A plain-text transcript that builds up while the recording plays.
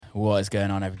What is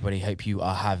going on, everybody? Hope you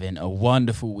are having a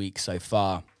wonderful week so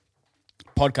far.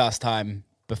 Podcast time.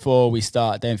 Before we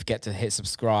start, don't forget to hit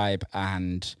subscribe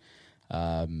and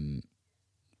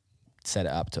set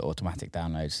it up to automatic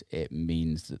downloads. It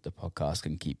means that the podcast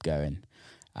can keep going,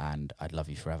 and I'd love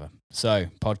you forever. So,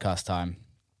 podcast time.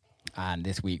 And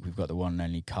this week, we've got the one and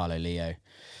only Carlo Lio.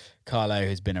 Carlo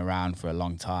has been around for a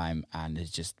long time and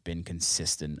has just been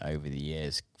consistent over the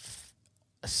years.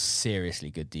 A seriously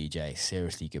good DJ,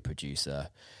 seriously good producer,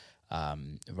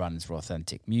 runs for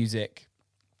Authentic Music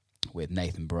with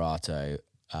Nathan Barato.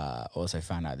 Also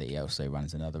found out that he also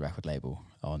runs another record label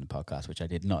on the podcast, which I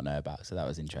did not know about, so that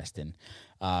was interesting.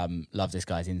 Love this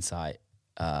guy's insight.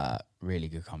 Really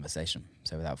good conversation.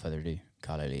 So without further ado,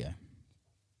 Carlo Lio.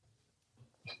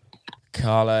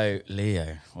 Carlo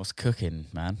Lio, what's cooking,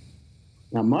 man?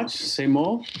 Not much. Same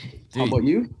old. Dude, how about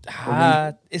you?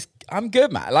 I'm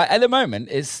good, man. Like at the moment,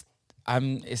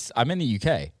 I'm in the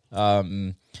UK.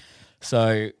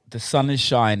 So the sun is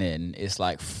shining. It's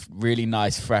like really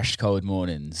nice, fresh, cold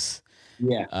mornings.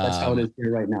 Yeah, that's how it is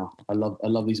here right now. I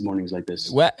love these mornings like this.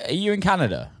 Where are you in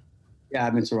Canada? Yeah,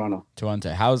 I'm in Toronto.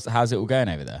 Toronto. How's it all going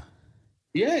over there?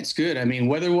 Yeah, it's good. I mean,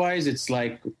 weather-wise, it's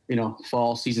like,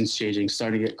 fall season's changing,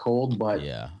 starting to get cold, but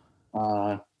yeah.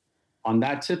 On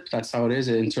that tip, that's how it is.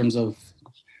 In terms of,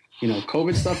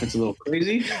 COVID stuff, it's a little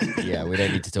crazy. Yeah, we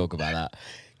don't need to talk about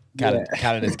that.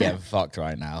 Canada's getting fucked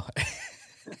right now.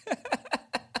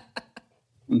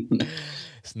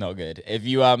 It's not good. If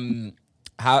you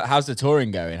how's the touring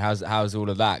going? How's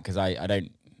all of that? Because I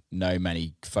don't know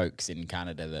many folks in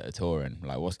Canada that are touring.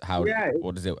 Like how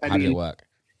does it work?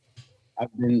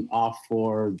 I've been off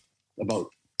for about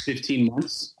 15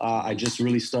 months. I just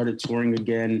really started touring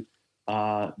again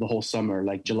the whole summer,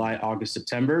 like July, August,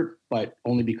 September, but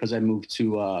only because I moved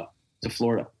to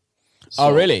Florida. So,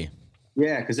 oh, really?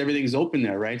 Yeah, because everything's open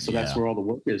there, right? So that's where all the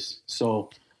work is. So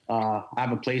I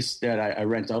have a place that I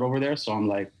rent out over there, so I'm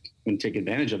like, I'm going to take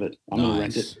advantage of it. I'm going to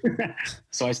rent it.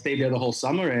 So I stayed there the whole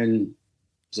summer, and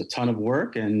it was a ton of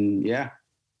work. And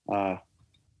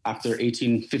after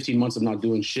 15 months of not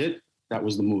doing shit, that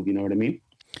was the move, you know what I mean?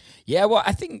 Yeah, well,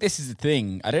 I think this is the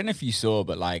thing. I don't know if you saw,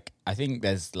 but like, I think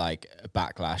there's like a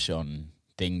backlash on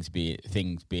things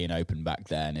being open back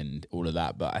then and all of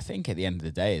that. But I think at the end of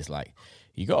the day, it's like,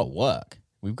 you got to work.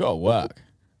 We've got to work.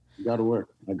 You got to work.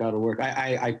 I got to work.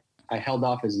 I held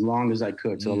off as long as I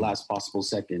could to the last possible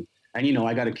second. And,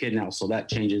 I got a kid now, so that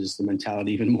changes the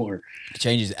mentality even more. It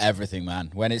changes everything, man.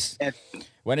 When it's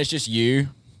just you,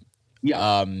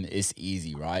 it's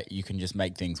easy, right? You can just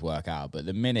make things work out. But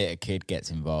the minute a kid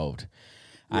gets involved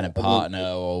and a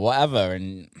partner or whatever,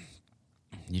 and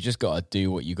you just got to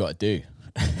do what you got to do.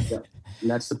 And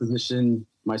that's the position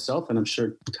myself, and I'm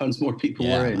sure tons more people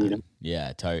are in.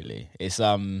 Yeah, totally. It's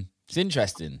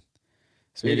interesting.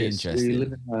 It's really interesting. We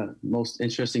live in the most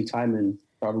interesting time in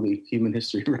probably human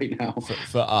history right now.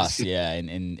 For us,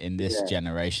 in this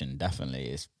generation, definitely.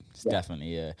 It's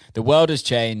definitely the world has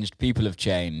changed, people have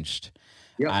changed,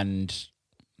 and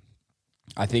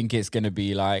I think it's going to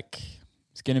be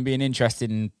an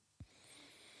interesting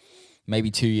maybe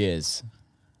 2 years.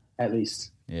 At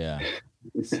least. Yeah.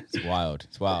 It's wild.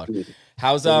 It's wild.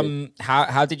 How's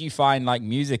how did you find like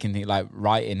music and like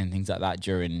writing and things like that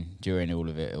during all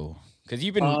of it all? Because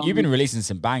you've been releasing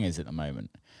some bangers at the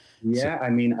moment. Yeah, so, I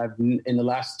mean, in the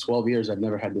last 12 years, I've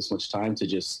never had this much time to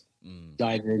just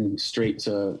dive in straight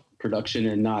to production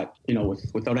and not,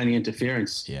 without any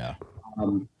interference. Yeah.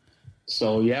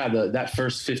 That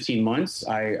first 15 months,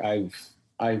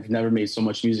 I've never made so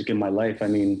much music in my life. I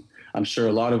mean, I'm sure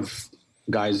a lot of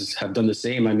guys have done the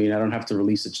same. I mean, I don't have to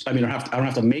release it. I mean, I don't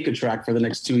have to make a track for the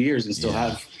next 2 years and still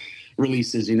have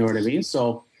releases. You know what I mean?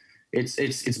 So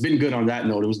it's been good on that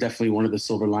note. It was definitely one of the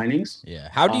silver linings. Yeah.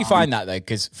 How do you find that though?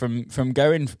 Because from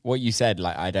going what you said,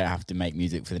 like I don't have to make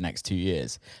music for the next 2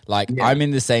 years. Like I'm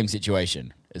in the same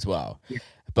situation as well,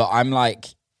 but I'm like,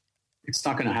 it's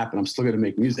not going to happen. I'm still going to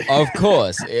make music. Of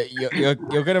course, you're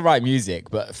going to write music,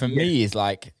 but for me, it's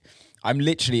like I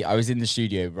was in the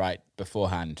studio right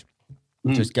beforehand.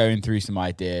 Just going through some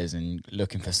ideas and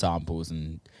looking for samples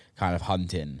and kind of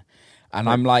hunting. And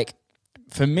I'm like,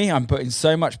 for me, I'm putting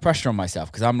so much pressure on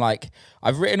myself because I'm like,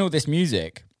 I've written all this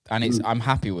music and I'm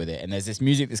happy with it. And there's this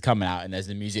music that's coming out and there's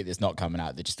the music that's not coming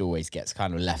out that just always gets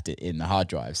kind of left in the hard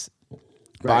drives. Right.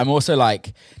 But I'm also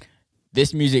like,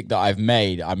 this music that I've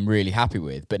made, I'm really happy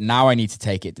with. But now I need to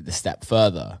take it to the step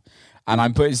further. And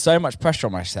I'm putting so much pressure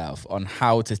on myself on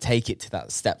how to take it to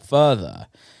that step further.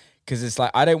 Because it's like,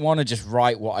 I don't want to just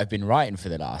write what I've been writing for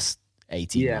the last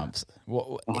 18 months.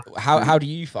 How do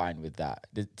you find with that?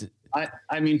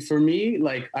 I mean, for me,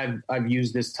 like I've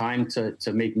used this time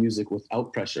to make music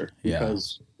without pressure,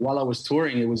 because while I was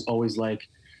touring, it was always like,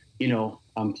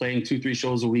 I'm playing 2-3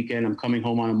 shows a weekend. I'm coming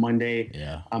home on a Monday.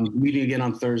 Yeah. I'm leaving again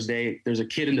on Thursday. There's a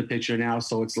kid in the picture now,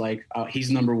 so it's like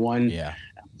he's number one. Yeah.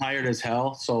 I'm tired as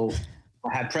hell, so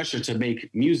I had pressure to make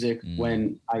music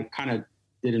when I kind of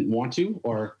didn't want to,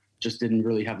 or just didn't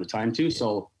really have the time to.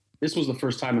 So this was the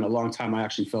first time in a long time I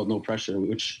actually felt no pressure,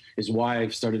 which is why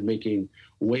I've started making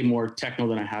way more techno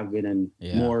than I have been, and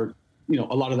more,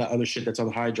 a lot of that other shit that's on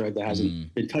the high drive that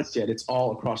hasn't been touched yet. It's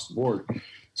all across the board.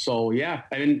 So yeah,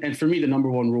 and for me, the number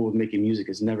one rule with making music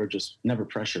is never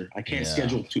pressure. I can't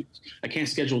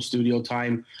schedule studio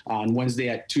time on Wednesday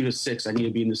at 2 to 6. I need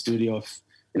to be in the studio. If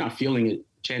you're not feeling it,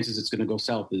 chances it's going to go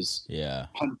south is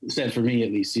 100% for me,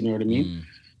 at least. You know what I mean?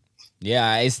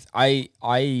 Yeah,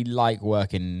 I like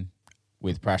working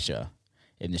with pressure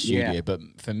in the studio, but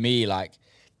for me, like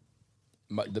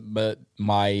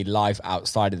my life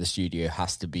outside of the studio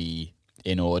has to be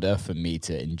in order for me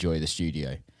to enjoy the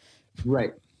studio.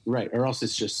 Right. Or else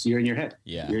it's just you're in your head.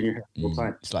 Yeah, you're in your head the whole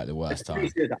time. It's like the worst time.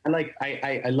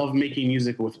 I love making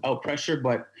music without pressure,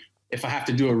 but if I have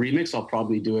to do a remix, I'll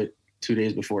probably do it 2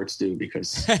 days before it's due, because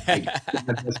so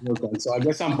I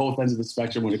guess on both ends of the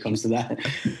spectrum when it comes to that.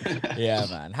 Yeah,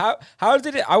 man. How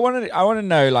did it? I want to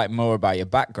know like more about your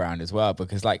background as well,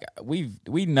 because like we've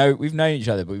known each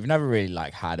other, but we've never really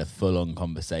like had a full on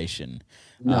conversation.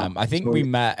 No, I think we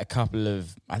met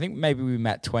I think maybe we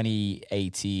met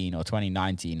 2018 or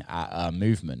 2019 at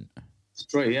Movement.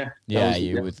 Detroit, yeah. Yeah,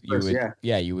 you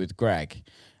with Greg.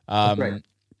 Right.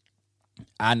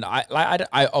 And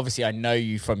I obviously I know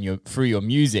you through your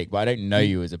music, but I don't know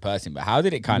you as a person. But how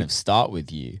did it kind of start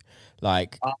with you?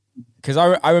 Like, because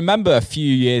I remember a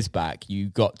few years back you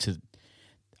got to,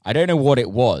 I don't know what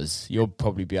it was. You'll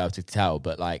probably be able to tell,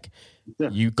 but like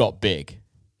you got big.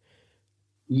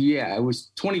 Yeah, it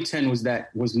was 2010 was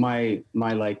my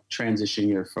like transition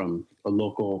year from a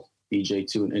local DJ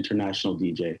to an international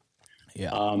DJ.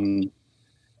 Yeah.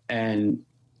 And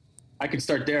I could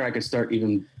start there. I could start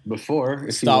even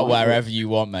before. Start wherever you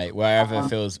want, mate. Wherever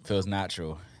feels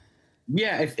natural.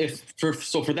 Yeah.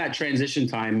 For that transition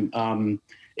time,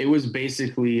 it was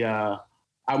basically I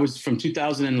was from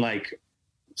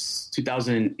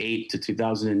 2008 to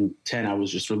 2010. I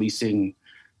was just to release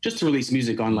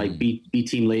music on like B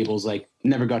team labels. Like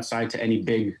never got signed to any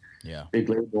big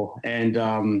label. And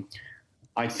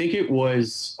I think it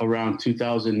was around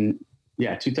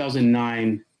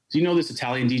 2009. Do you know this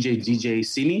Italian DJ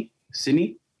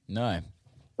Sini? No.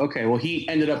 Okay, well, he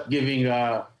ended up giving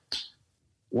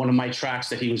one of my tracks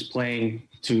that he was playing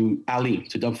to Ali,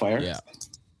 to Dubfire. Yeah.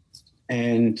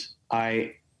 And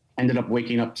I ended up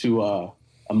waking up to a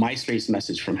MySpace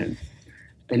message from him.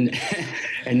 And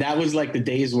and that was like the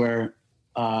days where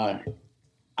I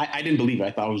didn't believe it.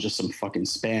 I thought it was just some fucking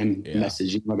spam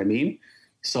message, you know what I mean?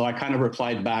 So I kind of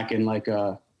replied back in like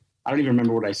I don't even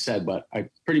remember what I said, but I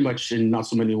pretty much in not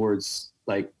so many words,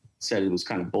 like said it was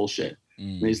kind of bullshit.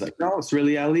 And he's like, no, it's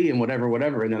really Ali and whatever.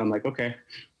 And then I'm like, okay,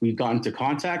 we got into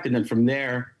contact. And then from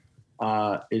there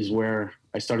is where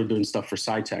I started doing stuff for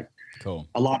SciTech. Cool.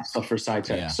 A lot of stuff for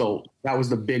SciTech. Yeah. So that was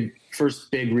the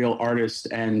first big real artist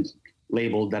and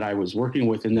label that I was working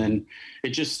with. And then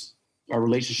our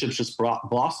relationships just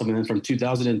blossomed. And then from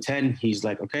 2010, he's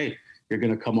like, okay, you're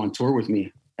going to come on tour with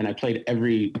me. And I played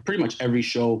pretty much every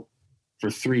show for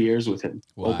 3 years with him,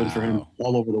 open for him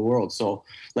all over the world. So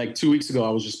like 2 weeks ago, I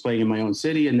was just playing in my own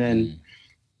city. And then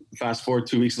fast forward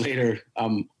 2 weeks later,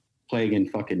 I'm playing in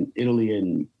fucking Italy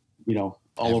and,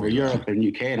 all over Europe and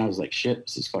UK. And I was like, shit,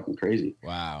 this is fucking crazy.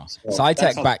 Wow. So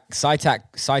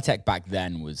SciTech back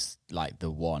then was like the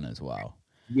one as well.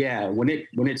 Yeah. When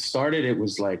it started, it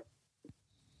was like,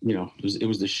 it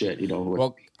was the shit,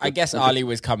 Well, I guess Ali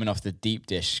was coming off the deep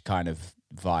dish kind of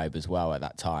vibe as well at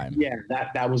that time. Yeah,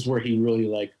 that was where he really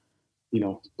like,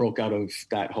 broke out of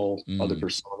that whole other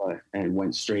persona and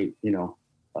went straight,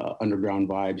 underground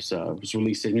vibes. Was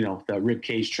releasing, the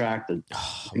Ribcage track, the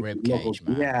Ribcage,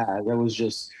 man. Yeah, it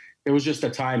was just a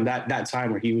time that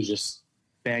time where he was just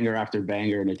banger after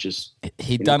banger, and it just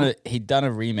he'd done a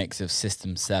remix of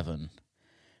System 7.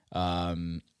 I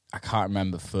can't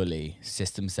remember fully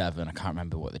System 7. I can't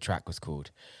remember what the track was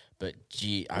called. But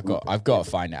I've got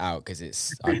to find it out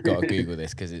because I've got to Google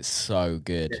this because it's so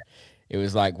good. It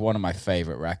was like one of my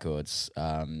favorite records.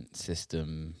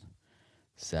 System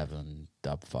 7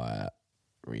 Dubfire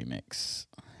remix.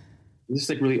 Is this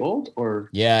like really old or?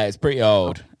 Yeah, it's pretty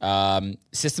old.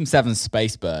 System 7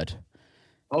 Spacebird.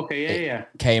 Okay, yeah.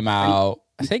 Came out,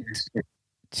 I think,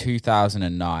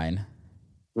 2009.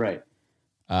 Right.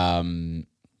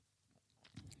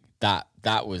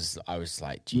 that was, I was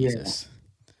like, Yeah. Jesus.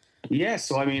 Yeah.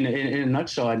 So, I mean, in a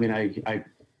nutshell, I mean, I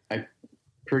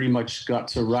pretty much got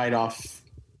to ride off,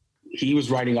 he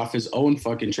was riding off his own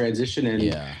fucking transition, and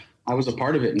Yeah. I was a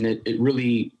part of it. And it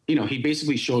really, you know, he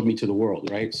basically showed me to the world.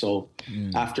 Right. So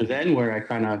after then, where I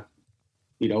kind of,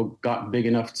 you know, got big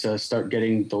enough to start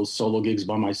getting those solo gigs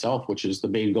by myself, which is the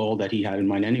main goal that he had in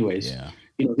mind anyways. Yeah.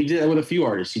 You know, he did that with a few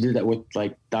artists. He did that with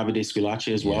like Davide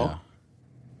Squillace as well.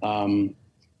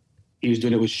 He was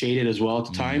doing it with Shaded as well at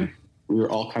the time. We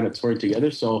were all kind of touring together.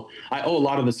 So I owe a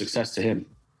lot of the success to him.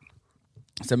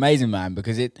 It's amazing, man,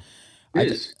 because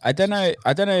I don't know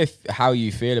if how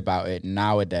you feel about it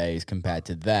nowadays compared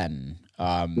to then.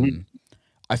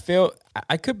 I feel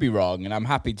I could be wrong, and I'm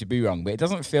happy to be wrong, but it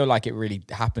doesn't feel like it really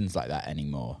happens like that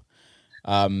anymore.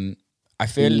 I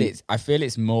feel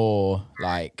it's more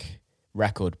like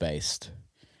record based.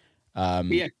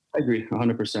 Yeah, I agree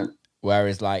 100%.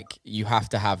 Whereas like you have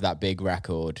to have that big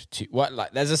record to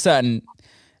there's a certain,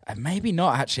 maybe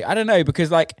not actually, I don't know,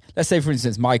 because like, let's say for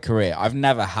instance, my career, I've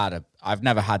never had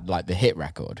like the hit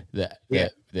record that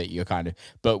you're kind of,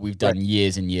 but we've done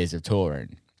years and years of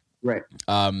touring. Right.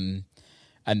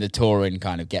 And the touring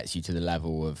kind of gets you to the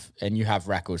level of, and you have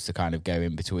records to kind of go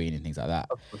in between and things like that.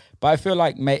 But I feel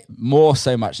like more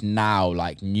so much now,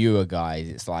 like newer guys,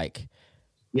 it's like,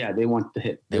 yeah, they want the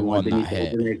hit. They want that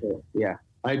hit. Yeah,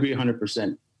 I agree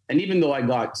 100%. And even though I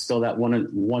got still that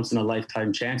once in a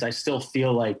lifetime chance, I still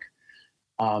feel like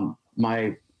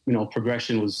my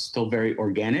progression was still very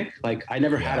organic. Like I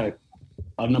never had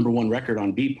a number one record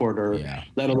on Beatport, or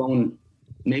let alone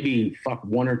maybe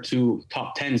one or two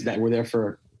top 10s that were there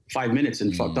for 5 minutes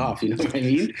and fucked off. You know what I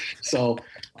mean? So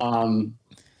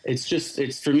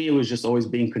it's for me, it was just always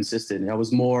being consistent. It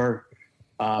was more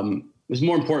important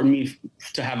to me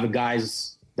to have the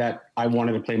guys that I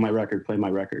wanted to play my record.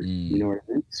 You know what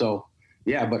I mean? So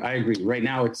yeah, but I agree. Right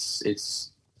now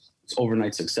it's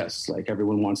overnight success. Like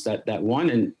everyone wants that one,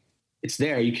 and it's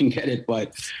there. You can get it,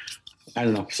 but I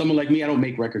don't know. Someone like me, I don't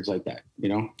make records like that. You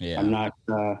know, I'm not.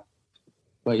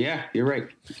 But yeah, you're right.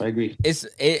 I agree.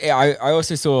 I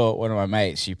also saw one of my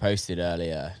mates, she posted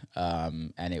earlier,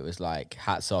 and it was like,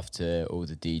 hats off to all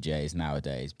the DJs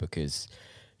nowadays, because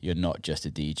you're not just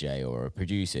a DJ or a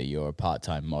producer, you're a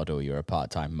part-time model, you're a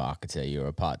part-time marketer, you're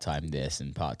a part-time this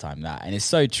and part-time that. And it's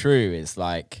so true. It's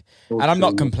like, and I'm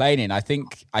not complaining. I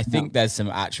think there's some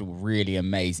actual really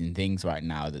amazing things right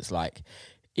now that's like,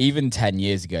 even 10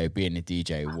 years ago, being a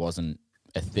DJ wasn't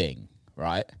a thing,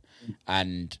 right?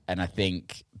 And I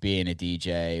think being a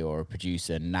DJ or a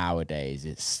producer nowadays,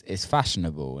 it's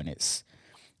fashionable and it's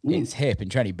hip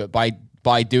and trendy. But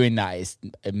by doing that,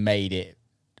 it made it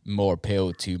more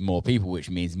appeal to more people, which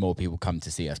means more people come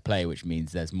to see us play, which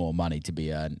means there's more money to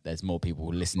be earned. There's more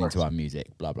people listening to our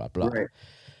music, blah, blah, blah.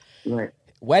 Right.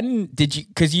 When did you,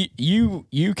 because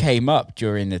you came up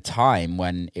during the time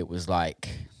when it was like,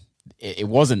 it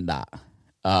wasn't that.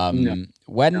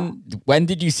 When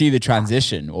did you see the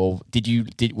transition, or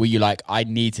were you like, I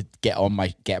need to get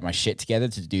my shit together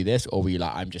to do this, or were you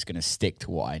like, I'm just going to stick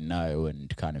to what I know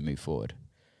and kind of move forward?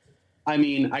 I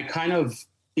mean, I kind of,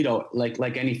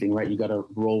 like anything, right? You got to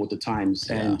roll with the times,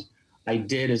 and I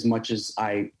did as much as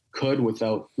I could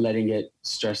without letting it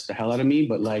stress the hell out of me.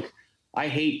 But like, I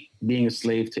hate being a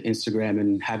slave to Instagram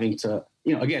and having to,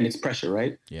 again, it's pressure,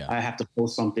 right? Yeah. I have to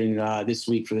post something this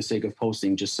week for the sake of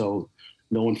posting, just so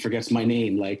no one forgets my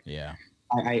name. Like,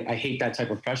 I hate that type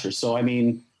of pressure. So, I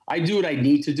mean, I do what I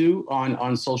need to do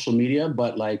on social media,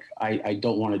 but like, I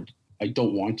don't want to.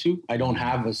 I don't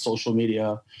have a social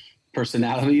media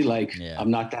personality. Like, I'm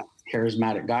not that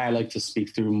charismatic guy. I like to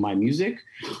speak through my music,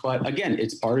 but again,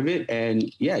 it's part of it.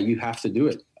 And yeah, you have to do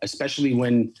it, especially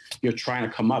when you're trying to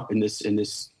come up in this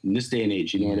day and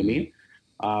age. You know what I mean?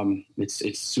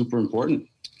 It's super important.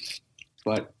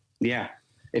 But yeah,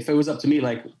 if it was up to me,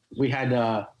 like we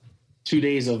had 2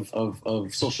 days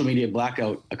of social media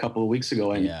blackout a couple of weeks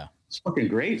ago, and it's fucking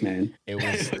great, man. It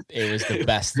was the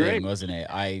best thing, wasn't it?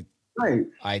 I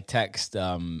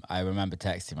remember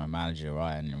texting my manager,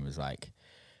 Ryan, and was like,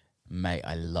 mate,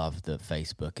 I love that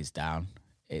Facebook is down.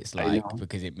 It's like,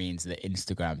 because it means that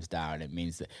Instagram's down. It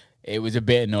means that it was a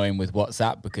bit annoying with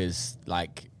WhatsApp, because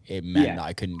like it meant that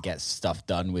I couldn't get stuff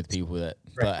done with people that,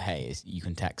 but hey, you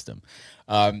can text them.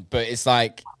 But it's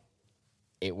like,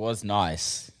 it was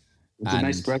nice. It's a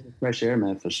nice breath of fresh air,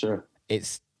 man, for sure.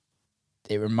 It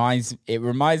reminds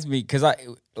me, because I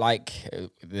like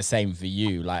the same for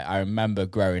you. Like, I remember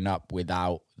growing up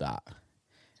without that,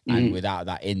 and without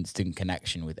that instant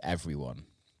connection with everyone.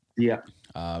 Yeah.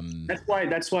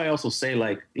 That's why I also say,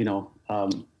 like,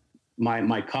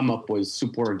 my come up was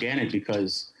super organic,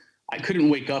 because I couldn't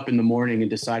wake up in the morning and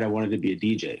decide I wanted to be a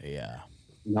DJ. Yeah.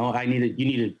 No, you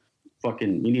needed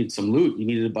some loot. You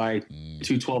needed to buy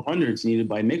two 1200s. You needed to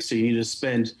buy mixer. You needed to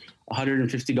spend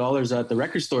 $150 at the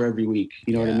record store every week.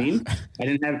 You know what I mean? I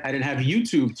didn't have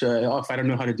YouTube to, if I don't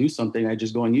know how to do something, I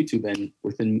just go on YouTube and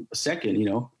within a second,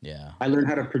 I learned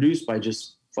how to produce by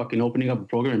just fucking opening up a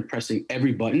program and pressing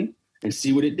every button and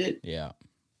see what it did. Yeah.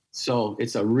 So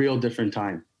it's a real different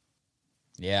time.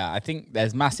 Yeah. I think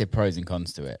there's massive pros and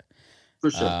cons to it. For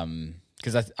sure.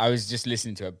 Because I was just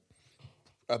listening to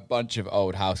a bunch of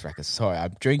old house records. Sorry,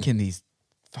 I'm drinking these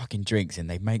fucking drinks and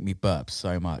they make me burp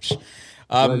so much.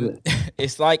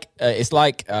 It's like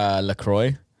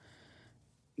LaCroix.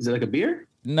 Is it like a beer?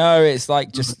 No, it's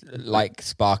like just like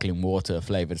sparkling water,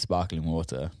 flavored sparkling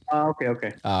water. Oh,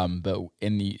 okay. But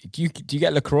do you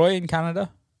get LaCroix in Canada?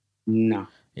 No.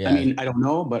 Yeah. I mean, I don't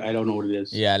know, but I don't know what it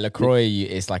is. Yeah, LaCroix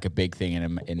is like a big thing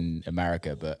in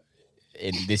America, but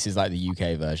this is like the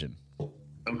UK version.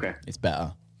 Okay. It's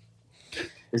better.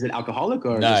 Is it alcoholic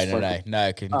or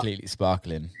no, completely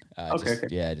sparkling. Okay.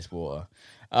 Yeah, just water.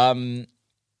 What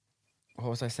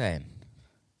was I saying?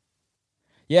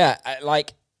 Yeah,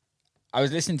 I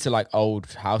was listening to like old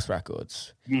house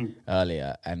records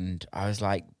earlier, and I was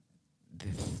like,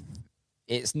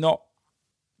 it's not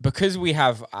because we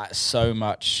have so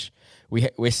much.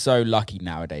 We're so lucky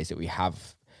nowadays that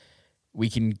we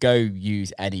can go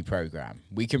use any program.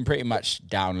 We can pretty much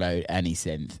download any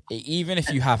synth, even if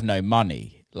you have no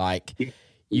money. Like,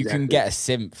 you can get a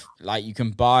synth, like you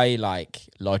can buy like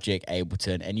Logic,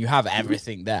 Ableton, and you have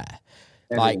everything there.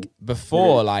 Like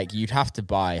before, like you'd have to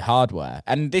buy hardware,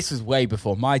 and this was way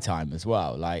before my time as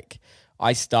well. Like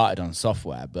I started on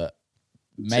software, but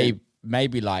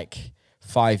maybe like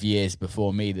 5 years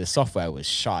before me, the software was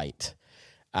shite,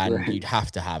 and you'd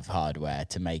have to have hardware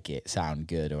to make it sound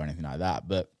good or anything like that.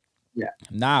 But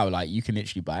now, like you can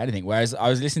literally buy anything. Whereas I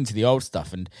was listening to the old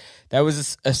stuff, and there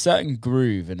was a certain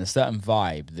groove and a certain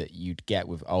vibe that you'd get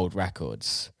with old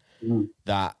records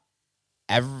that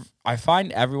I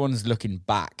find everyone's looking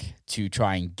back to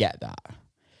try and get that.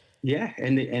 Yeah,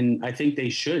 and I think they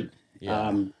should.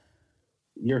 Yeah.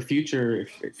 Your future,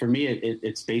 for me,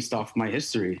 it's based off my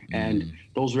history. And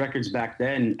those records back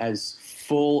then, as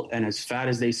full and as fat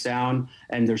as they sound,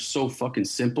 and they're so fucking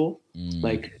simple.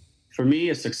 Like, for me,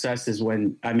 a success is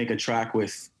when I make a track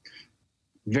with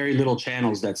very little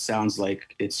channels that sounds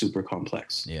like it's super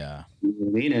complex. Yeah. You know what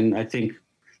I mean? And I think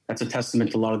that's a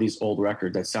testament to a lot of these old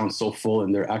records that sound so full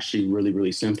and they're actually really,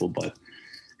 really simple. But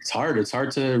it's hard. It's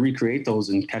hard to recreate those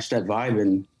and catch that vibe.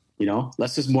 And,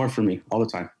 less is more for me all the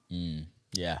time.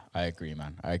 Yeah, I agree,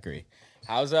 man. I agree.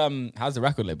 How's the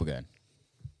record label going?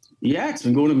 Yeah, it's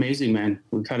been going amazing, man.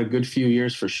 We've had a good few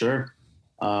years for sure.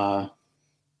 Can't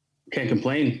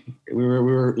complain. We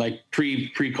were like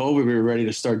pre-COVID, we were ready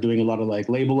to start doing a lot of like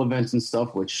label events and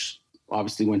stuff, which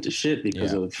obviously went to shit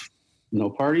because of no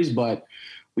parties, but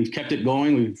we've kept it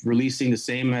going. We've releasing the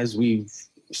same as we've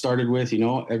started with,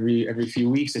 every few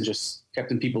weeks, and just kept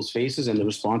in people's faces, and the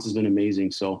response has been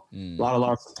amazing. So a lot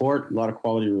of support, a lot of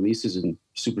quality releases, and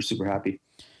super, super happy.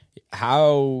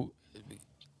 How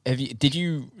did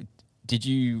you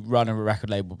run a record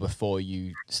label before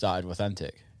you started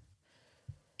Authentic?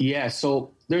 Yeah,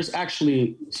 so there's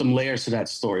actually some layers to that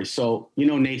story. So,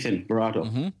 Nathan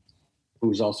Barato,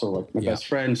 who's also like my best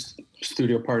friend,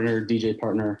 studio partner, DJ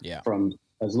partner from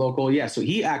as local. Yeah, so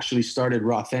he actually started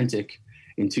Authentic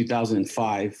in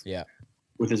 2005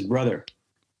 with his brother.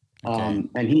 Okay.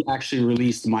 And he actually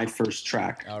released my first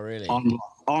track. Oh, really?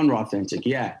 On Authentic,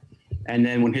 yeah. And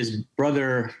then when his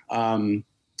brother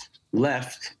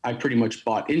left, I pretty much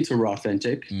bought into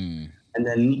Authentic. And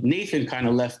then Nathan kind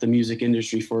of left the music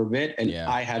industry for a bit, and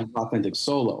I had Authentic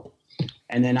solo.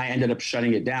 And then I ended up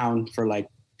shutting it down for like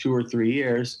 2 or 3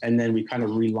 years, and then we kind of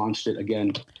relaunched it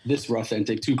again, this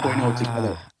Authentic 2.0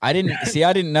 together. I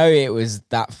didn't know it was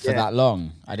that for that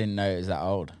long. I didn't know it was that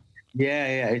old.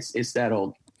 Yeah, it's that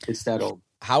old. It's that old.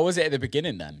 How was it at the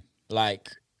beginning then?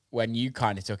 Like when you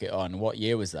kind of took it on, what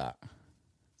year was that?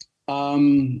 I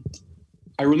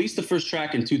released the first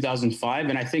track in 2005,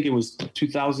 and I think it was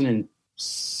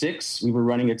 2006. We were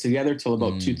running it together till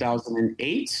about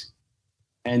 2008.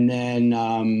 And then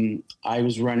I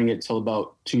was running it till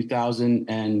about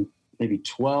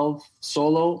 2012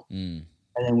 solo. And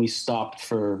then we stopped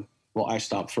I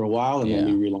stopped for a while, and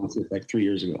then we relaunched it like 3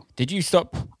 years ago. Did you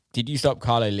stop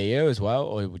Carlo Lio as well,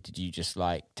 or did you just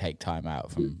like take time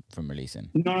out from releasing?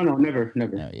 No, never.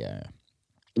 No, yeah.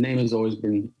 The name has always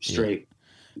been straight.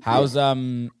 How was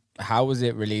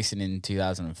it releasing in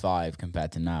 2005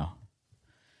 compared to now?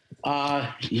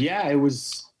 It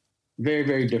was very,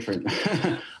 very different.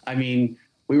 I mean,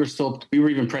 we were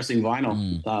even pressing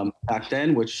vinyl back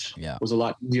then, which was a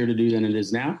lot easier to do than it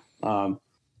is now.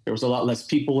 There was a lot less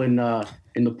people in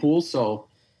the pool, so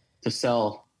to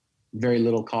sell very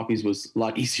little copies was a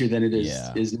lot easier than it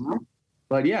is now.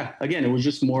 But yeah, again, it was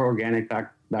just more organic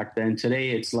back then.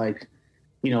 Today, it's like,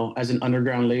 as an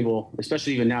underground label,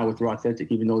 especially even now with Raw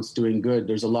Authentic, even though it's doing good,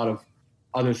 there's a lot of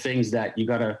other things that you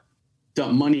got to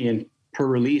dump money in per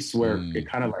release, where it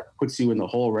kind of like puts you in the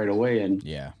hole right away. And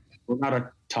we're not a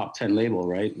top 10 label,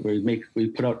 right? We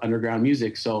put out underground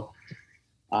music. So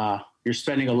you're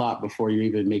spending a lot before you're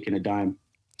even making a dime,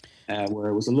 where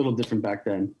it was a little different back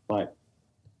then, but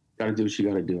got to do what you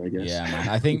got to do, I guess. Yeah, man.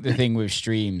 I think the thing with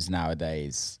streams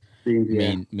nowadays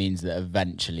means that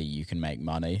eventually you can make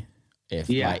money.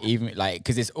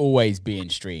 Because it's always being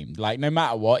streamed. Like, no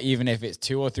matter what, even if it's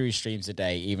 2 or 3 streams a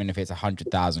day, even if it's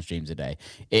 100,000 streams a day,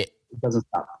 it doesn't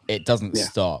stop. It doesn't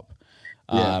stop.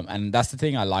 And that's the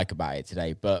thing I like about it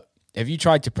today. But have you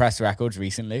tried to press records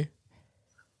recently?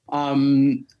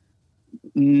 No.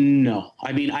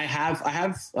 I mean, I have.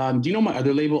 Do you know my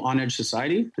other label, On Edge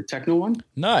Society, the techno one?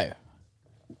 No.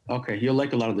 Okay, you'll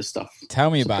like a lot of this stuff.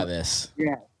 Tell me about this.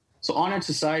 Yeah. So On Edge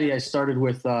Society, I started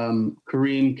with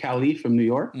Kareem Kali from New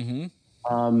York.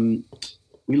 Mm-hmm.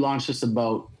 We launched this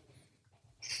about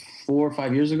 4 or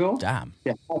 5 years ago. Damn.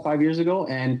 Yeah, 4 or 5 years ago.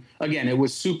 And again, it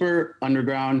was super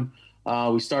underground.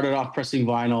 We started off pressing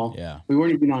vinyl. Yeah. We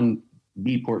weren't even on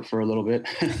Beatport for a little bit.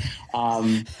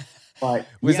 But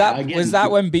was that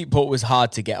when Beatport was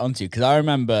hard to get onto? Because I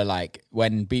remember, like,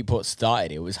 when Beatport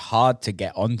started, it was hard to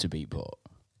get onto Beatport.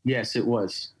 Yes, it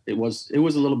was. It was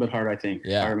a little bit hard, I think.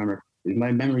 Yeah. I remember.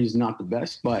 My memory is not the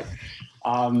best, but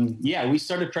we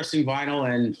started pressing vinyl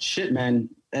and shit, man.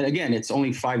 And again, it's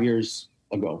only 5 years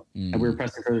ago, and we were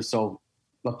pressing for so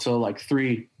up to like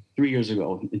three years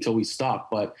ago until we stopped.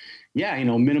 But yeah,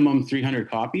 minimum 300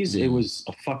 copies. It was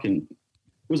a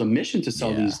mission to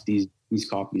sell these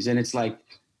copies, and it's like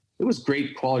it was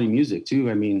great quality music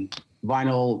too. I mean,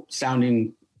 vinyl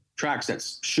sounding tracks that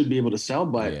should be able to sell,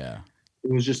 but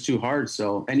it was just too hard.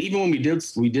 So, and even when we did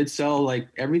sell like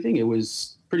everything, it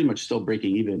was pretty much still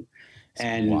breaking even.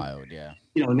 It's wild,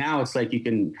 now it's like you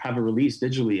can have a release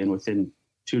digitally, and within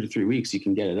 2 to 3 weeks you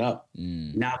can get it up.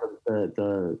 Now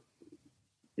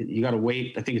you got to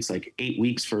wait. I think it's like 8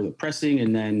 weeks for the pressing,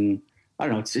 and then I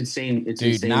don't know. It's insane. It's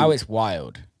dude. Insane. Now it's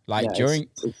wild. Like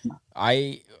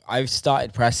I've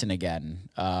started pressing again.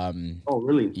 Oh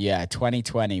really? Yeah,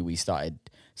 2020 we started.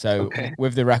 So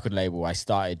with the record label, I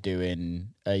started doing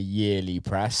a yearly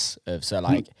press of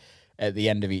at the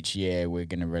end of each year we're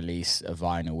going to release a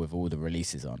vinyl with all the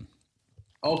releases on.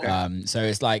 Okay. So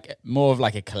it's like more of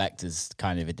like a collector's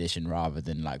kind of edition rather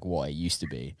than like what it used to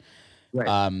be.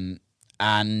 Right.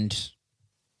 And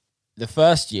the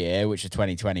first year, which was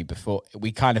 2020, before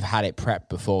we kind of had it prepped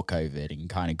before COVID and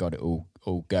kind of got it all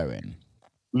going.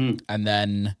 And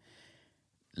then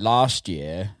last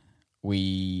year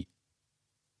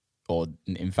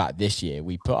in fact this year,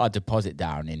 we put our deposit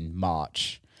down in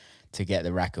March to get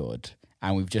the record.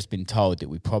 And we've just been told that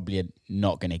we probably are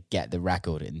not going to get the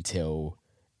record until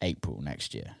April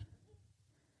next year.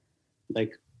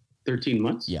 Like 13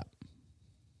 months? Yeah.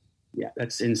 Yeah,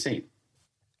 that's insane.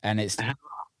 And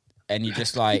and you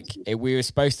just like, we were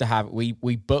supposed to have, we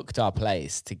booked our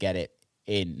place to get it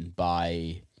in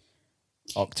by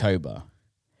October.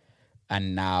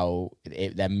 And now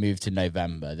it then moved to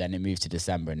November, then it moved to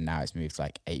December, and now it's moved to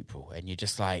like April. And you're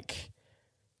just like,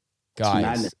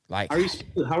 guys, like, how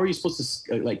are you supposed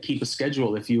to like keep a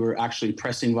schedule if you were actually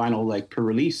pressing vinyl like per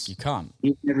release? You can't.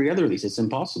 Every other release, it's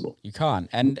impossible. You can't.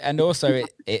 And also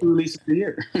it release per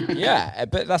year. Yeah,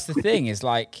 but that's the thing is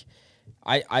like,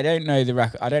 I don't know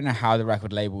I don't know how the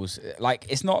record labels, like,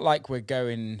 it's not like we're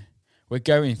going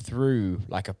through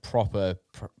like a proper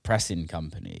pressing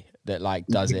company that like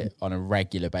does it on a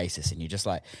regular basis, and you're just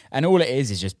like, and all it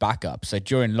is just backup. So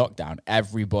during lockdown,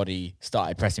 everybody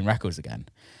started pressing records again,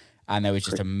 and there was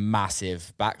just a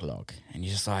massive backlog, and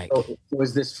you're just like, so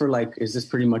is this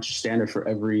pretty much standard for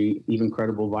every even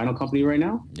credible vinyl company right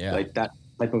now? Yeah, like that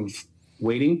type of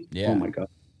waiting. Yeah. Oh my god,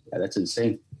 yeah, that's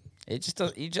insane. It just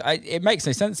does. It makes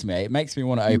no sense to me. It makes me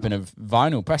want to open a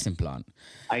vinyl pressing plant.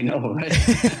 I know, right?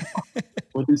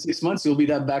 Within 6 months, you'll be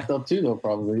that backed up too, though,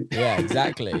 probably. Yeah,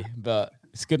 exactly. But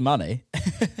it's good money.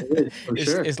 It is, for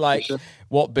sure. It's like,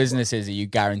 what businesses are you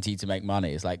guaranteed to make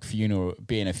money? It's like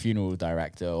being a funeral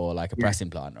director or like a pressing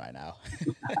plant right now.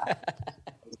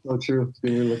 It's so true.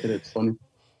 When you look at it, it's funny.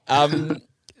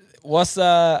 What's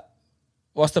the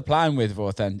plan with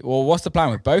Authentic? Well, what's the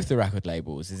plan with both the record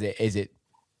labels? Is it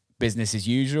business as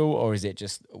usual, or is it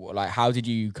just like, how did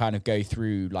you kind of go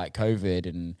through like COVID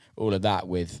and all of that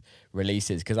with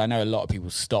releases? Because I know a lot of people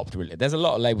stopped. There's a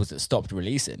lot of labels that stopped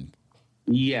releasing.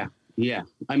 Yeah.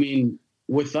 I mean,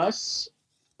 with us,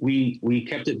 we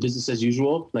kept it business as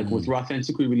usual. Like with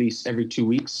Rawthentic, we release every 2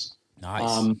 weeks.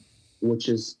 Nice. Which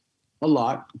is a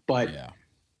lot, but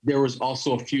there was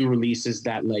also a few releases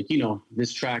that, like, you know,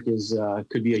 this track is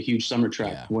could be a huge summer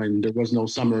track when there was no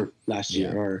summer last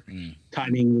year, or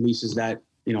timing releases that,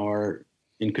 you know, are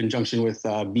in conjunction with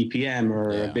BPM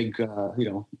or a big, you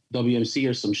know, WMC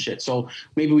or some shit. So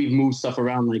maybe we've moved stuff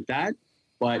around like that.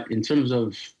 But in terms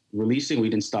of releasing,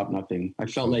 we didn't stop nothing. I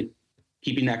felt like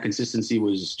keeping that consistency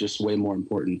was just way more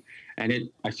important. And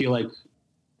I feel like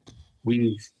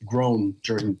we've grown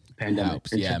during the pandemic.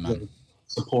 Helps. Yeah, man.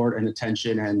 Support and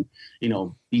attention, and, you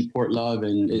know, Beatport love,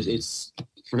 and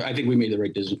I think we made the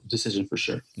right decision for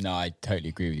sure. No, I totally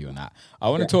agree with you on that. I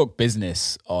want to talk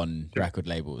business on record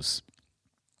labels,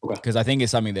 because I think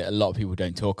it's something that a lot of people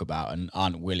don't talk about and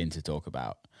aren't willing to talk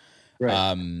about.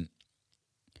 Right.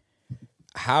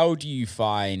 How do you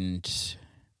find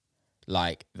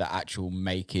like the actual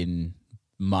making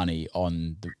money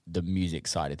on the music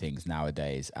side of things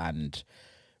nowadays? And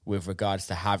with regards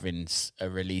to having a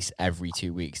release every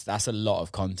 2 weeks, that's a lot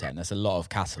of content. That's a lot of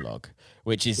catalog,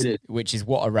 which is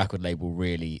what a record label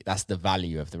really, that's the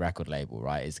value of the record label,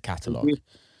 right? Is catalog.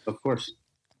 Of course.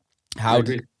 How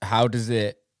do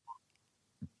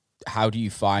you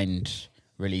find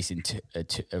releasing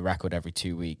a record every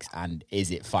 2 weeks? And is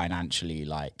it financially,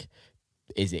 like,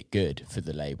 is it good for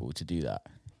the label to do that?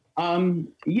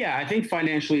 Yeah, I think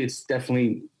financially it's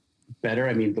definitely better.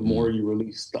 I mean, the more you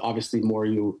release, obviously more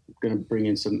you're going to bring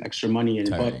in some extra money in.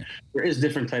 Totally. But there is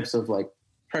different types of like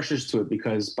pressures to it,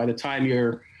 because by the time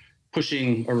you're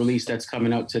pushing a release that's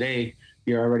coming out today,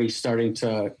 you're already starting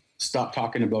to stop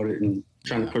talking about it and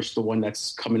trying to push the one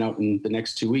that's coming out in the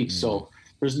next 2 weeks. So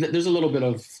there's a little bit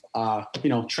of, you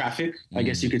know, traffic, I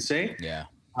guess you could say. Yeah.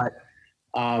 But,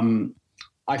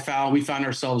 we found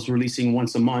ourselves releasing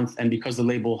once a month, and because the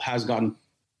label has gotten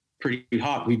pretty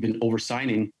hot, we've been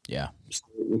oversigning. Yeah. So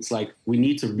it's like we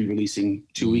need to be releasing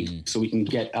 2 weeks so we can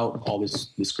get out all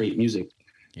this great music.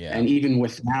 Yeah. And even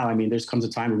with now, I mean, there's comes a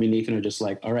time where me and Nathan are just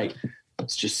like, all right,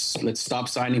 let's stop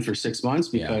signing for 6 months,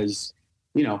 because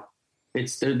you know,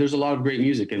 there's a lot of great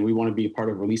music and we want to be a part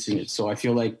of releasing it. So I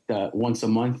feel like that once a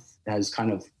month has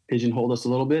kind of pigeonholed us a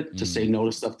little bit to say no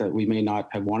to stuff that we may not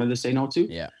have wanted to say no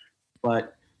to. Yeah.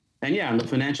 But on the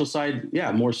financial side,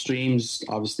 more streams,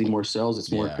 obviously more sales.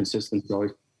 It's more consistent. So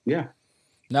yeah.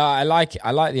 No, I like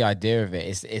the idea of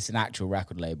it. It's an actual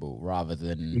record label rather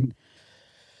than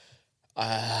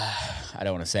I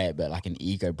don't want to say it, but like an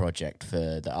ego project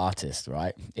for the artist,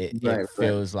 right? It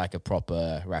feels like a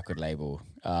proper record label.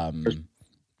 And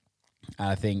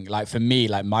I think, like, for me,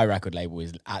 like, my record label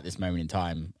is at this moment in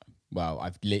time, well,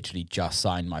 I've literally just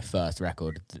signed my first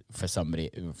record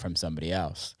from somebody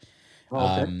else.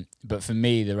 Oh, okay. But for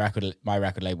me, my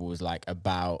record label was like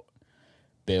about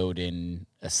building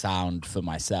a sound for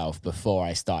myself before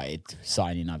I started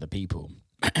signing other people.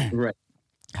 Right.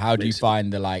 How do you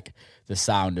find the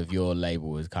sound of your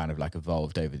label has kind of like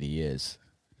evolved over the years?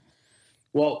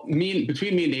 Well,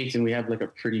 between me and Nathan, we have like a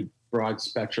pretty broad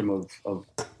spectrum of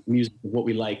music, what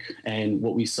we like and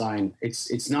what we sign.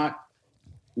 It's not,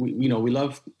 we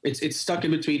love, it's stuck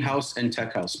in between house and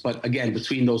tech house. But again,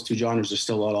 between those two genres, there's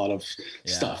still a lot of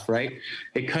stuff, right?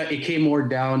 It came more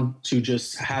down to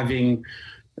just having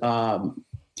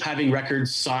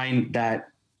records signed that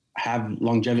have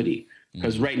longevity.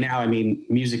 Because right now, I mean,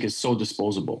 music is so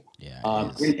disposable. Yeah,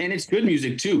 and it's good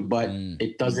music too, but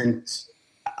it doesn't,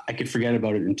 I could forget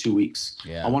about it in 2 weeks.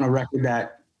 Yeah. I want a record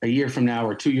that a year from now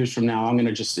or 2 years from now,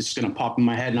 it's just going to pop in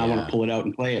my head and I want to pull it out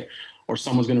and play it. Or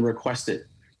someone's going to request it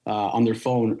on their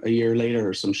phone a year later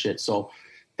or some shit. So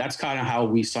that's kind of how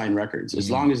we sign records. As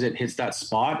long as it hits that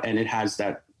spot and it has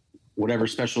that whatever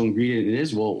special ingredient it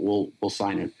is, we'll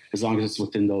sign it. As long as it's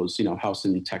within those, house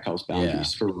and tech house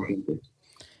boundaries for record.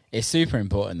 It's super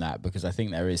important that, because I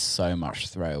think there is so much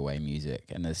throwaway music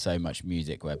and there's so much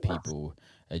music where people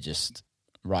are just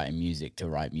writing music to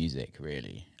write music,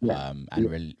 really,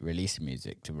 and releasing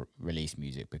music to release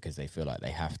music because they feel like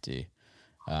they have to.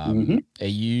 Are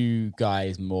you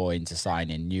guys more into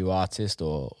signing new artists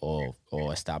or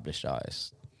established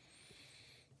artists?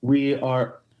 We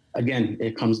are, again,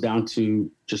 it comes down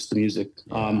to just the music.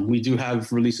 We do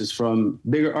have releases from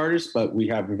bigger artists, but we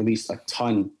have released a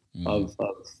ton of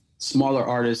smaller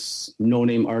artists,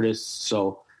 no-name artists.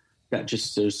 So that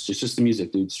it's just the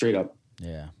music, dude, straight up.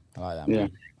 Yeah, I like that.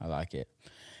 Man. I like it.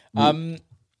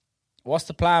 What's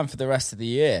the plan for the rest of the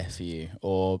year for you,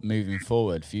 or moving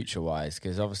forward, future-wise?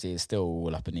 Because obviously it's still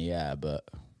all up in the air. But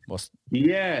what's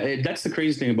that's the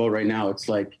crazy thing about right now. It's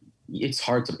like it's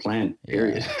hard to plan.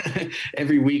 Period. Yeah.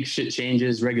 Every week, shit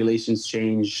changes, regulations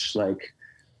change. Like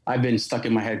I've been stuck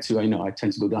in my head too. I know I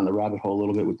tend to go down the rabbit hole a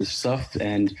little bit with this stuff,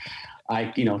 and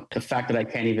the fact that I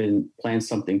can't even plan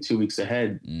something 2 weeks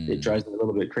ahead, it drives me a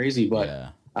little bit crazy.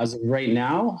 But as of right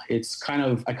now, it's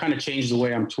I kind of changed the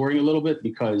way I'm touring a little bit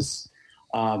because,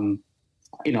 having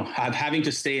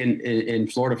to stay in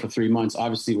Florida for 3 months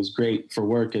obviously was great for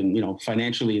work and,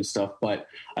 financially and stuff. But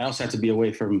I also had to be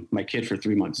away from my kid for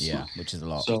 3 months. Yeah, which is a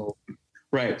lot. So,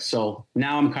 right. So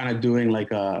now I'm kind of doing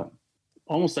like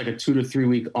almost like a 2 to 3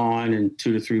 week on and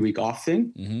 2 to 3 week off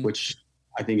thing, which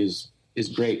I think is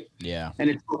great. Yeah. And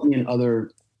it's helped me in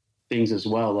other things as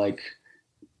well. Like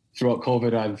throughout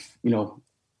COVID, I've,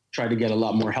 tried to get a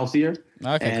lot more healthier.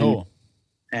 Okay, cool.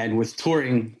 And with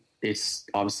touring, it's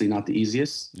obviously not the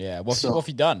easiest. Yeah. What have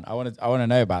you done? I want to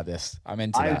know about this. I'm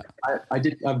into that.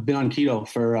 I've been on keto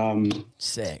for,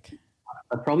 sick.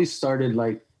 I probably started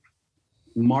like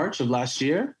March of last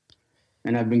year,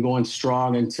 and I've been going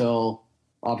strong until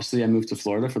obviously I moved to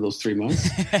Florida for those 3 months.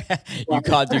 You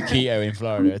can't do keto in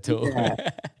Florida at all. Yeah.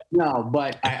 No,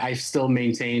 but I still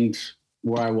maintained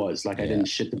where I was. Like I didn't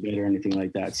shit the bed or anything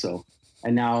like that. So,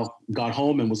 and now got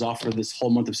home and was off for this whole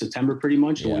month of September pretty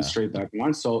much and went straight back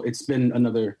on. So it's been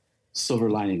another silver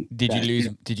lining. Did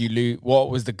you lose? What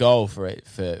was the goal for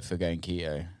going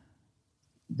keto?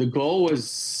 The goal was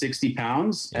 60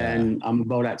 pounds and I'm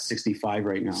about at 65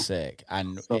 right now. Sick.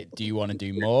 And do you want to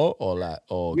do more or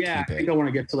keep it? I think I want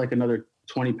to get to like another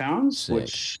 20 pounds, Sick.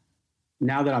 Which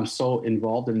now that I'm so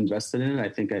involved and invested in it, I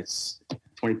think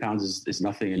 20 pounds is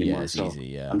nothing anymore. Yeah, it's easy,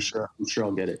 yeah. I'm sure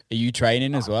I'll get it. Are you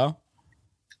training as well?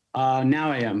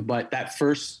 Now I am, but that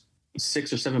first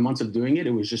 6 or 7 months of doing it,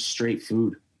 it was just straight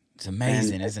food. It's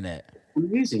amazing, isn't it?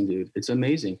 Amazing, dude. It's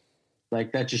amazing.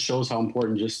 Like that just shows how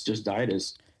important just diet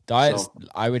is.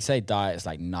 I would say diet is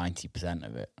like 90%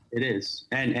 of it. It is.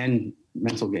 And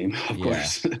mental game, of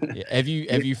course. Yeah. Have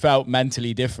you felt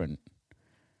mentally different?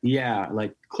 Yeah,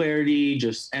 like clarity,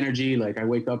 just energy. Like I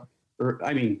wake up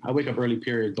early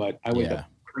period, but I wake up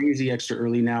crazy extra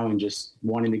early now and just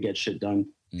wanting to get shit done.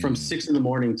 From 6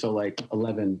 a.m. till like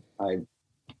 11, I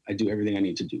do everything I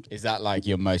need to do. Is that like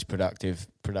your most productive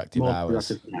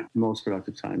hours? Most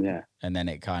productive time, yeah. And then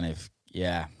it kind of,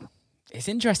 it's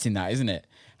interesting that, isn't it?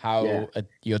 How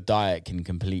your diet can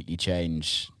completely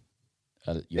change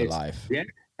your life. Yeah.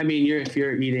 I mean, if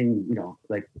you're eating,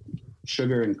 like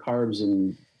sugar and carbs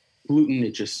and gluten, you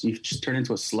just turn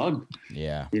into a slug.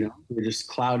 Yeah. You're just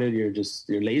clouded. You're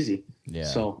lazy. Yeah.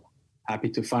 So happy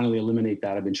to finally eliminate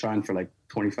that. I've been trying for like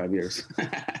 25 years.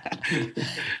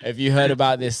 Have you heard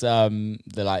about this,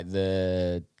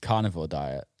 the carnivore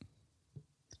diet?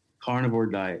 Carnivore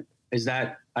diet. Is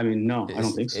that, no, I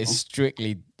don't think so.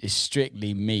 It's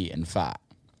strictly meat and fat.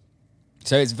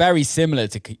 So it's very similar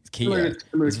to keto.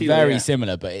 It's very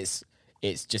similar, but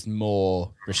it's just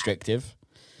more restrictive.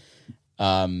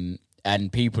 And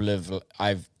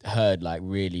I've heard like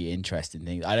really interesting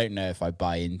things. I don't know if I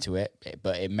buy into it,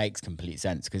 but it makes complete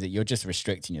sense because you're just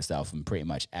restricting yourself from pretty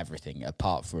much everything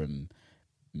apart from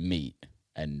meat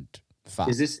and fat.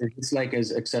 Is this like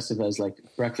as excessive as like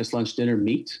breakfast, lunch, dinner,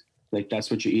 meat? Like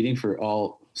that's what you're eating for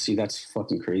all? See, that's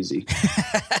fucking crazy.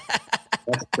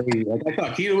 That's crazy. Like I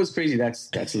thought keto was crazy.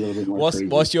 That's a little bit more crazy.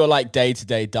 What's your like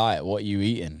day-to-day diet? What are you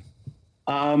eating?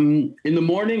 In the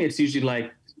morning, it's usually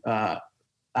like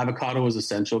avocado is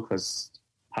essential because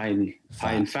high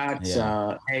in fats,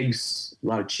 eggs, a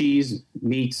lot of cheese,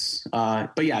 meats.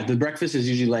 But yeah, the breakfast is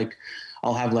usually like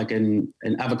I'll have like an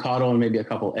avocado and maybe a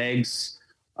couple eggs.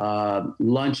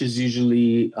 Lunch is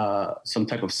usually some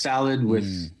type of salad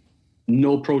with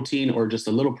no protein or just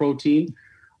a little protein,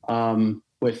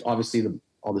 with obviously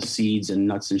all the seeds and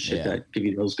nuts and shit that give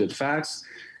you those good fats.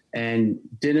 And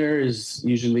dinner is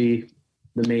usually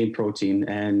the main protein.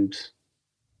 And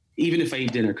even if I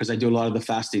eat dinner, because I do a lot of the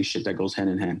fasting shit that goes hand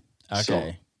in hand. Okay.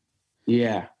 So,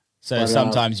 yeah. So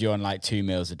sometimes you're on like 2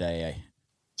 meals a day, eh?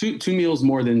 Two meals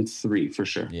more than 3 for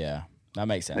sure. Yeah, that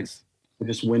makes sense. I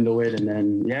just window it and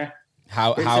then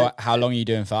How long are you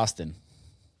doing fasting?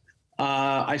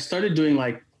 I started doing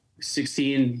like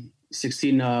 16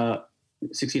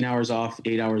 hours off,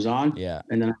 8 hours on. Yeah.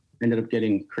 And then I ended up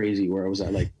getting crazy where I was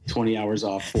at like 20 hours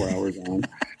off, 4 hours on.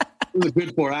 It was a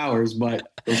good 4 hours, but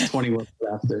those 20 was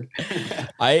after.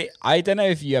 I don't know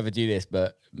if you ever do this,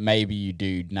 but maybe you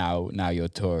do now you're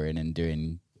touring and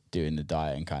doing the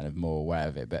diet and kind of more aware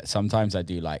of it. But sometimes I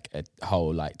do like a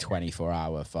whole like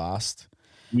 24-hour fast.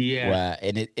 Yeah. Where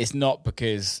it's not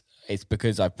because it's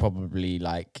because I've probably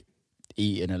like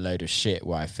eaten a load of shit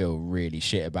where I feel really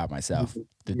shit about myself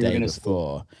the day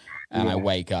before. And I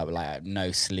wake up like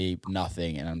no sleep,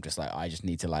 nothing. And I'm just like, I just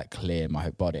need to like clear my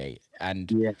body.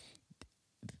 And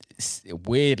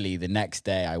weirdly, the next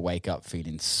day I wake up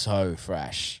feeling so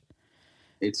fresh.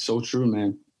 It's so true,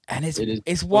 man. And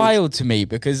it's wild to me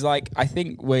because like, I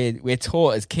think we're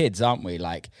taught as kids, aren't we?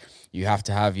 Like you have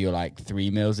to have your like 3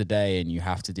 meals a day and you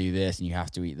have to do this and you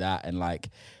have to eat that. And like,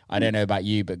 I don't know about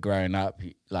you, but growing up,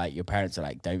 like your parents are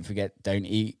like, don't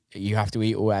eat. You have to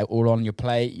eat all on your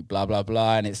plate, blah, blah,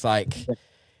 blah. And it's like,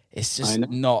 it's just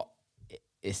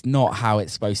it's not how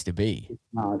it's supposed to be.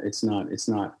 It's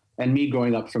not. And me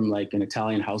growing up from like an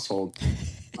Italian household,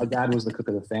 my dad was the cook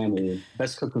of the family,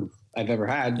 best cook I've ever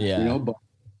had, you know, but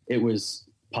it was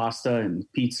pasta and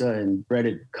pizza and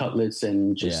breaded cutlets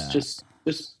and just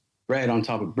bread on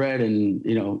top of bread. And,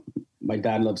 you know, my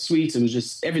dad loved sweets. It was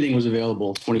just, everything was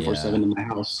available 24/7 in my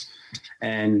house.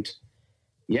 And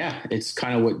it's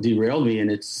kind of what derailed me. And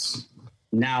it's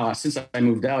now, since I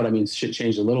moved out, I mean, shit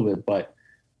changed a little bit, but,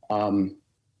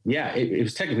 it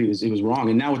was technically, it was wrong.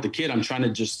 And now with the kid, I'm trying to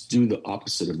just do the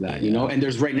opposite of that, you know? And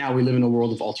right now we live in a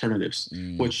world of alternatives,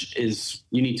 which is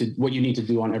what you need to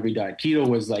do on every diet. Keto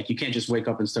was like, you can't just wake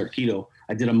up and start keto.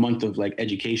 I did a month of like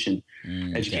educating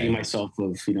myself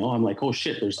of, you know, I'm like, oh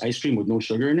shit, there's ice cream with no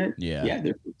sugar in it.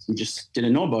 You just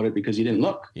didn't know about it because you didn't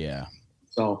look.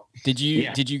 So did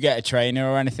you get a trainer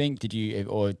or anything? Did you,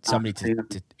 or somebody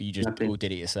you just all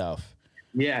did it yourself?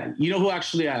 Yeah. You know who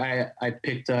actually I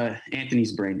picked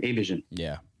Anthony's brain, A-Vision.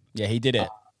 Yeah. Yeah, he did it.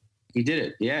 He did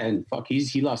it. Yeah. And fuck,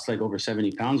 he lost like over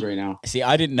 70 pounds right now. See,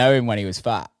 I didn't know him when he was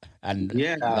fat. And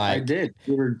I did.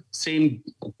 We were same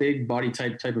big body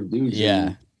type of dudes.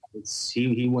 Yeah.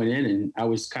 He went in and I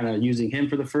was kind of using him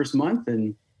for the first month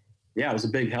and it was a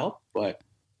big help, but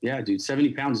yeah, dude,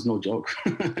 70 pounds is no joke.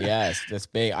 Yeah, that's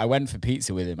big. I went for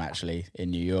pizza with him actually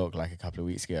in New York like a couple of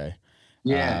weeks ago.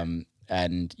 Yeah.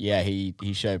 And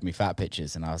he showed me fat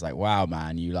pictures and I was like, wow,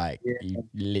 man, you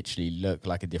literally look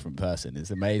like a different person.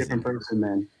 It's amazing. Different person,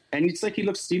 man. And it's like he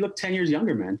looked 10 years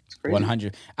younger, man. It's crazy.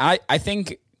 100. I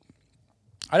think,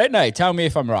 I don't know, tell me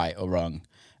if I'm right or wrong.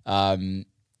 I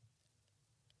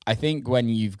think when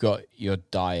you've got your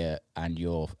diet and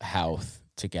your health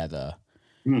together,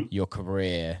 your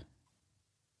career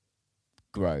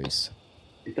grows.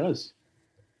 It does.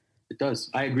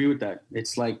 I agree with that.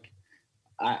 It's like,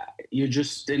 you're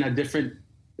just in a different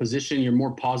position. You're more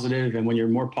positive, and when you're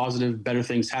more positive, better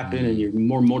things happen, and you're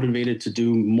more motivated to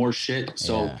do more shit.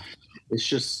 So it's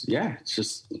just,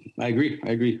 I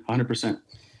agree 100%.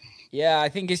 Yeah, I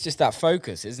think it's just that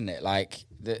focus, isn't it? Like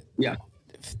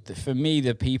for me,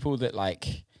 the people that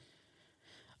like,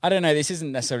 I don't know, this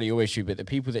isn't necessarily always true, but the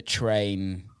people that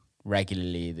train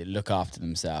regularly, that look after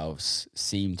themselves,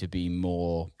 seem to be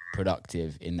more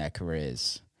productive in their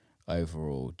careers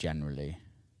overall, generally.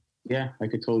 Yeah, I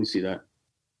could totally see that.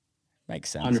 Makes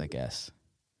sense, 100%. I guess.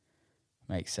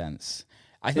 Makes sense.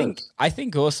 I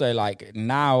think also like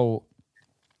now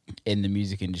in the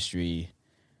music industry,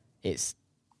 it's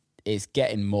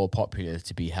getting more popular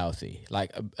to be healthy.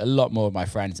 Like a lot more of my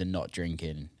friends are not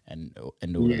drinking and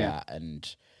all of that.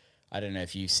 And I don't know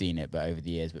if you've seen it, but over the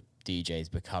years, but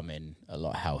DJs becoming a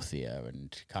lot healthier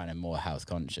and kind of more health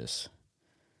conscious.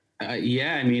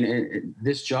 I mean,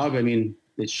 this job, I mean,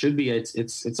 it should be,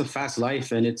 it's a fast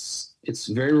life and it's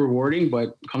very rewarding,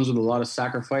 but comes with a lot of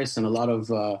sacrifice and a lot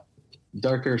of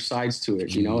darker sides to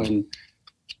it, you know? And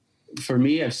for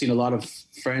me, I've seen a lot of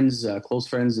friends, close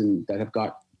friends that have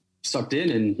got sucked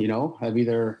in and, you know, have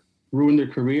either ruined their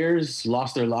careers,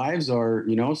 lost their lives, or,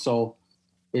 you know, so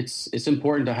it's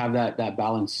important to have that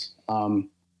balance. I'm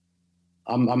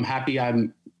happy I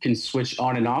can switch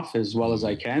on and off as well as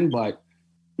I can, but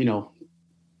you know,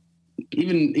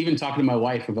 even talking to my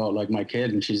wife about like my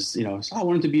kid, and she's, you know, so I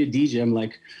wanted to be a DJ. I'm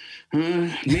like,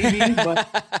 maybe,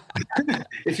 but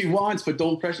if he wants, but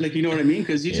don't pressure, like, you know what I mean?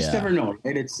 Because you just never know,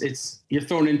 right? It's you're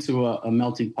thrown into a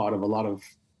melting pot of a lot of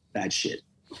bad shit.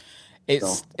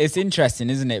 It's interesting,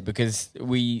 isn't it? Because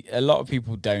a lot of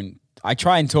people don't. I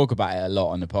try and talk about it a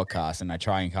lot on the podcast, and I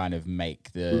try and kind of make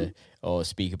or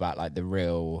speak about like the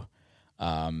real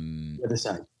the other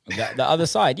side. The other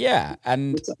side, yeah.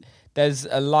 And there's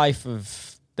a life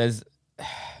of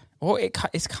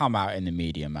it's come out in the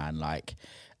media, man. Like,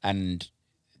 and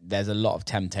there's a lot of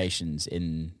temptations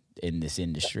in this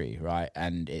industry, right?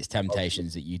 And it's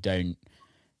temptations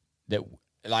that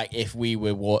like if we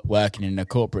were working in a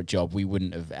corporate job, we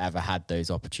wouldn't have ever had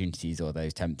those opportunities or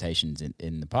those temptations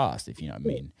in the past, if you know what I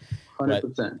mean.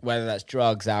 100%. Whether that's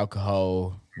drugs,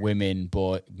 alcohol, women,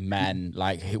 boy, men,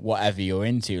 like whatever you're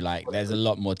into. Like there's a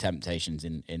lot more temptations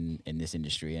in this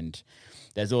industry, and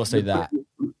there's also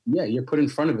you're put in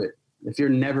front of it. If you're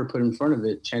never put in front of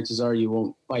it, chances are you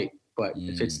won't fight. But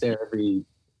if it's there every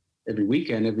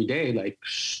weekend, every day, like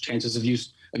chances of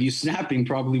you snapping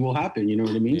probably will happen. You know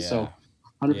what I mean? So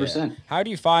 100%. How do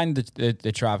you find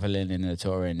the traveling and the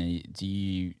touring?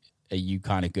 Are you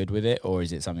kind of good with it, or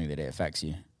is it something that it affects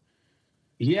you?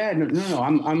 Yeah, no.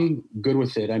 I'm good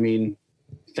with it. I mean,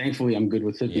 thankfully I'm good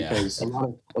with it because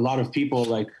a lot of people,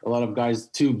 like a lot of guys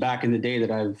too, back in the day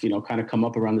that I've, kind of come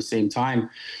up around the same time,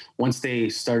 once they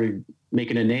started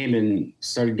making a name and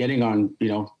started getting on,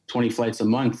 20 flights a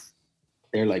month,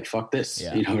 they're like, fuck this.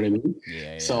 You know what I mean?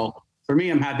 Yeah. So for me,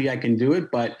 I'm happy I can do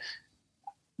it, but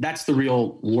that's the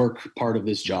real work part of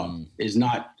this job is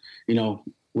not,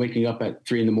 waking up at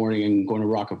 3 a.m. and going to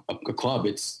rock a club.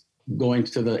 It's going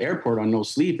to the airport on no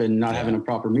sleep and not having a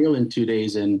proper meal in 2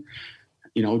 days and,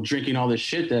 drinking all this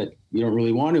shit that you don't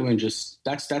really want to. And just,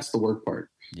 that's the work part,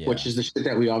 which is the shit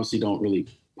that we obviously don't really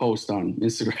post on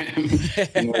Instagram.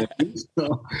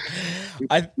 So,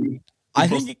 I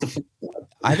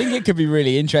think it could be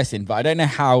really interesting, but I don't know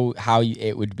how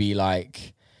it would be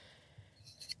like.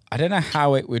 I don't know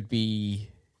how it would be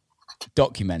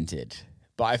documented,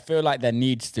 but I feel like there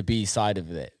needs to be side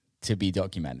of it to be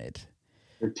documented.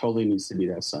 There totally needs to be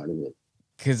that side of it.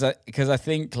 Because I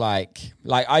think like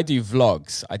I do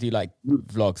vlogs. I do like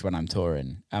vlogs when I'm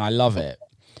touring, and I love it.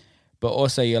 But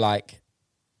also, you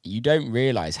don't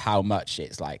realize how much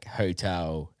it's like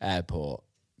hotel, airport,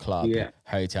 club,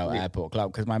 airport,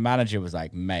 club. Because my manager was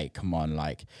like, "Mate, come on,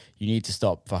 like you need to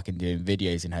stop fucking doing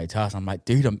videos in hotels." I'm like,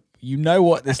 "Dude, you know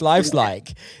what this life's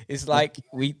like? It's like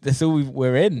that's all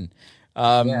we're in."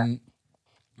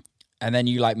 And then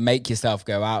you like make yourself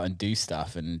go out and do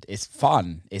stuff, and it's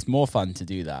fun. It's more fun to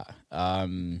do that.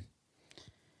 Do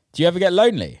you ever get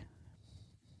lonely?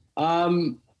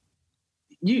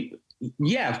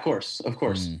 Yeah, of course.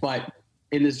 But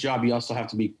in this job, you also have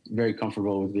to be very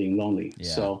comfortable with being lonely.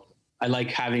 Yeah. So I like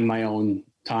having my own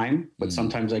time, but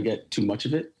sometimes I get too much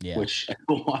of it, which I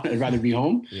don't want. I'd rather be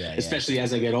home, especially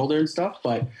as I get older and stuff.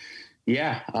 But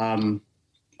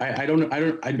I don't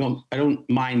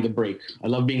mind the break. I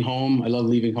love being home. I love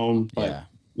leaving home, but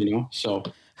so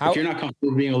if you're not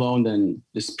comfortable being alone, then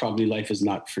this probably life is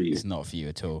not for you. It's not for you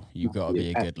at all. You've got to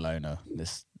be a good loner.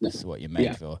 This is what you're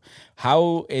made for.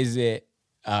 How is it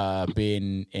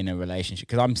being in a relationship?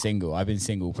 Because I'm single. I've been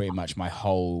single pretty much my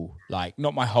whole,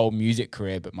 not my whole music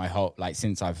career, but my whole,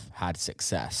 since I've had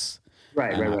success.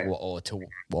 Right. Or to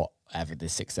whatever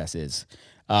this success is.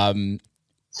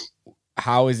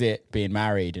 How is it being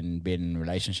married and being in a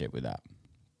relationship with that?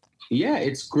 Yeah,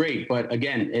 it's great. But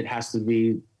again, it has to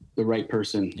be the right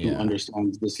person who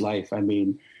understands this life. I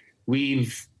mean,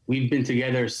 we've been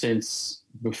together since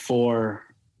before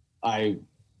I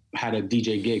had a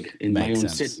DJ gig in my own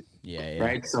city. Yeah.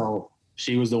 Right. So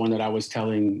she was the one that I was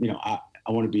telling, I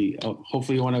want to be,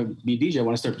 hopefully I want to be a DJ. I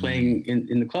want to start playing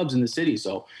in the clubs in the city.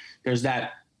 So there's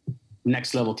that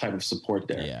next level type of support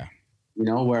there. Yeah.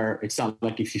 Where it's not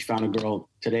like if you found a girl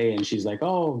today and she's like,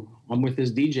 "Oh, I'm with this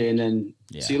DJ," and then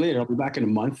see you later. I'll be back in a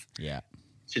month. Yeah,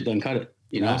 shit doesn't cut it.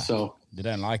 So they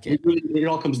don't like it. It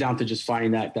all comes down to just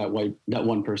finding that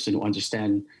one person who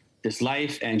understands this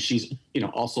life, and she's she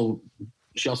also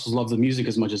loves the music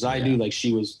as much as I do. Like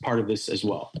she was part of this as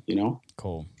well.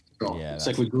 Cool. So it's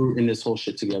like we grew in this whole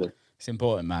shit together. It's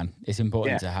important, man. It's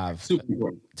important to have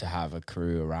a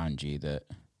crew around you that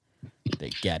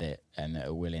get it and that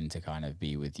are willing to kind of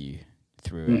be with you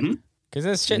through it. Because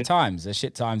there's shit times,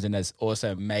 and there's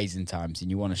also amazing times,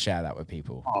 and you want to share that with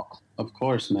people. Oh, of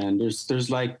course, man. There's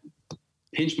like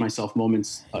pinch myself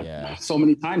moments so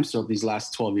many times throughout these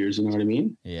last 12 years, you know what I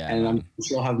mean? Yeah. And I'm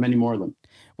sure I'll have many more of them.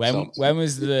 This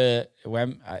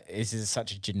is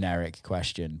such a generic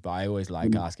question, but I always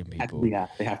like asking people.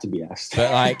 They have to be asked.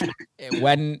 But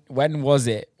when was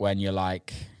it when you're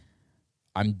like,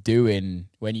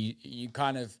 when you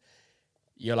kind of,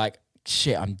 you're like,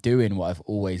 shit, I'm doing what I've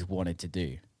always wanted to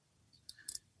do?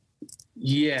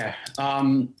 Yeah.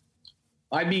 I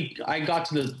got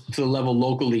to the level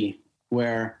locally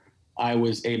where I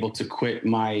was able to quit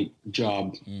my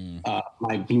job,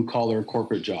 my blue collar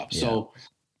corporate job. Yeah. So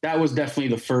that was definitely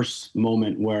the first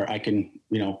moment where I can,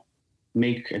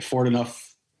 afford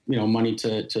enough, money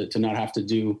to not have to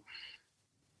do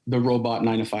the robot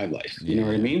 9-to-5 life. You know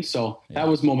what I mean? So that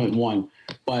was moment one,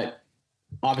 but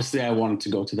obviously I wanted to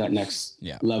go to that next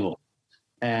level.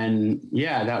 And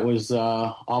that was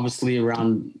obviously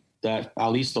around that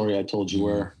Ali story I told you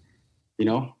where,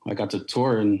 I got to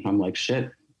tour and I'm like, shit,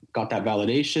 got that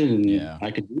validation, and Yeah.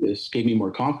 I could do this. Gave me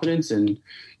more confidence, and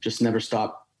just never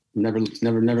stopped. Never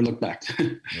looked back.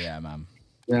 Yeah, man.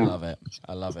 Yeah.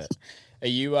 I love it. Are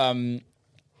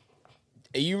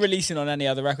you releasing on any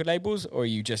other record labels, or are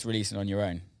you just releasing on your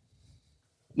own?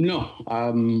 No,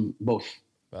 both.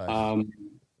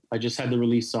 I just had the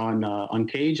release on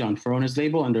Cage on Ferona's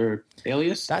label under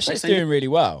Alias. That shit's doing really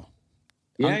well.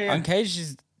 Yeah,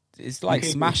 Uncaged is like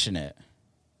smashing it.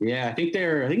 Yeah, I think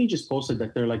he just posted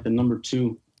that they're like the number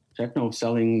 2 techno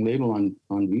selling label on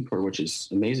Beatport, which is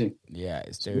amazing. Yeah,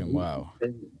 it's doing well.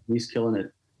 He's killing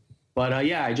it. But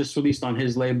I just released on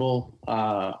his label.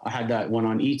 I had that one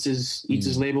on Eats's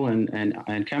label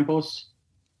and Campos.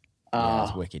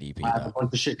 It's wicked EP. I have a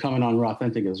bunch of shit coming on Raw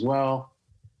Authentic as well.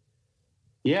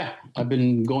 Yeah, I've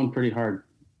been going pretty hard.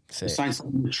 I signed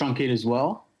something with Truncate as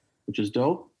well, which is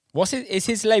dope. Is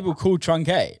his label called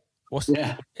Truncate?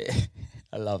 Yeah.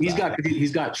 I love he's that.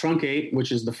 He's got Truncate,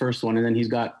 which is the first one, and then he's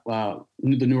got the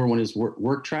newer one is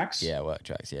Work Tracks. Yeah, Work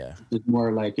Tracks. Yeah, it's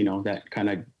more like that kind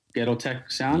of ghetto tech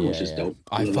sound, which is dope.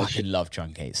 I fucking love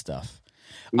Truncate stuff.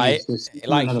 I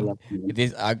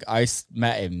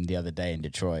met him the other day in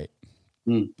Detroit,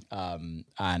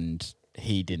 and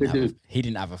he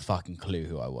didn't have a fucking clue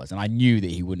who I was, and I knew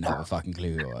that he wouldn't have a fucking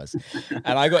clue who I was.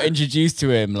 And I got introduced to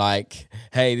him like,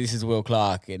 "Hey, this is Will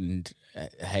Clark," and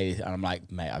hey, and I'm like,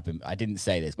 "Mate, I didn't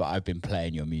say this, but I've been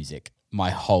playing your music my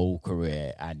whole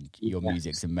career, and your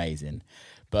music's amazing."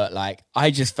 But like,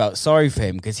 I just felt sorry for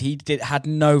him because he had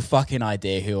no fucking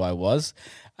idea who I was.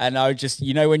 And I just,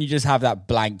 when you just have that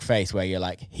blank face where you're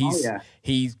like,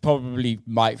 he's probably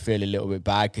might feel a little bit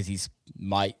bad because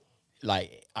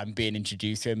I'm being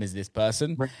introduced to him as this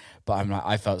person. Right. But I'm like,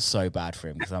 I felt so bad for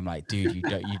him because I'm like, dude, you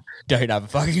don't have a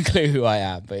fucking clue who I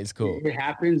am, but it's cool. It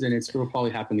happens, and it will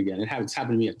probably happen again. It's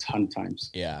happened to me a ton of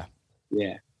times. Yeah.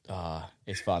 Yeah.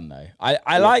 It's fun though.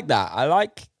 I like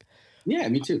that. Yeah,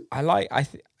 me too.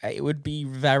 It would be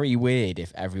very weird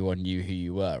if everyone knew who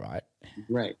you were, right?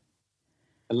 Right.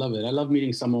 I love it. I love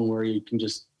meeting someone where you can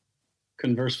just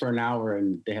converse for an hour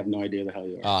and they have no idea the hell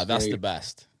you are. That's the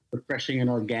best. Refreshing and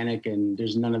organic, and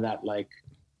there's none of that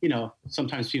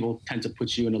sometimes people tend to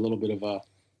put you in a little bit of a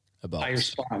higher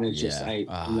spot, and it's just I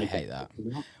hate that.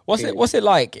 What's it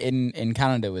like in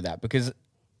Canada with that? Because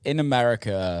in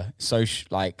America,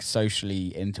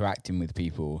 socially interacting with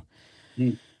people,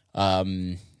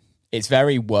 it's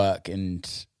very work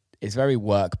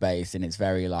based, and it's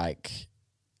very like,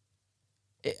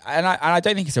 and I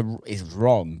don't think it's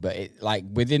wrong, but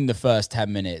within the first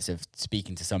 10 minutes of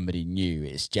speaking to somebody new,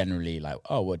 it's generally like,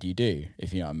 oh, what do you do?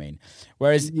 If you know what I mean.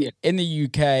 Whereas in the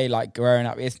UK, like growing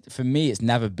up, for me, it's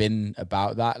never been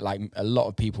about that. Like a lot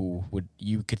of people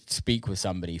you could speak with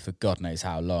somebody for God knows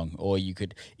how long, or you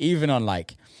could even on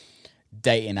like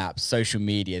dating apps, social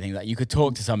media, things like you could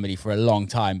talk to somebody for a long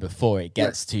time before it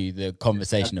gets to the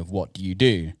conversation of what do you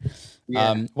do.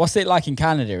 Yeah. What's it like in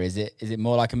Canada? Is it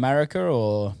more like America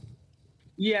or?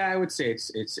 Yeah, I would say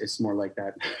it's more like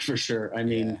that for sure. I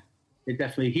mean, it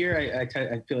definitely here. I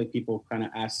feel like people kind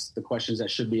of ask the questions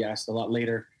that should be asked a lot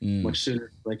later, much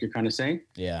sooner, like you're kind of saying.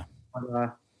 Yeah.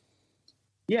 But,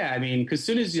 I mean, because as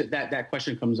soon as that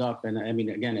question comes up, and I mean,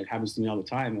 again, it happens to me all the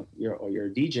time. You're a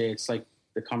DJ. It's like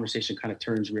the conversation kind of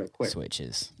turns real quick.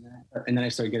 Switches. And then I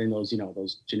started getting those,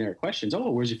 those generic questions. Oh,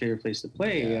 where's your favorite place to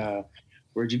play? Yeah.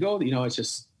 Where'd you go? It's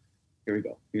just, here we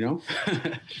go,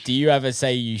 Do you ever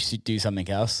say you should do something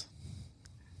else?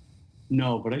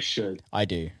 No, but I should. I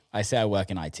do. I say I work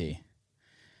in IT.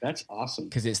 That's awesome.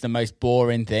 Because it's the most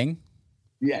boring thing.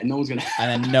 Yeah, no one's going to.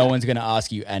 And then no one's going to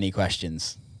ask you any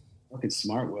questions. Fucking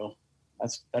smart, Will.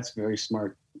 That's very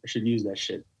smart. I should use that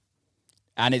shit.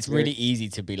 And it's really easy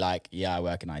to be like, yeah, I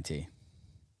work in IT.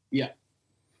 Yeah.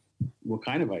 What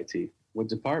kind of IT? What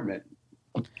department?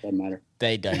 Doesn't matter.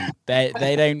 They don't.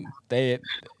 They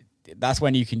that's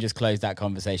when you can just close that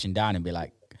conversation down and be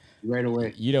like, right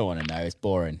away. You don't want to know. It's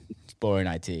boring. It's boring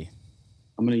IT.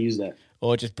 I'm going to use that.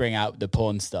 Or just bring out the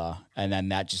porn star and then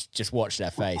that just watch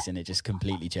their face and it just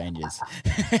completely changes.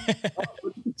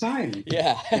 Time.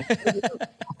 Yeah.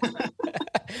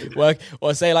 Work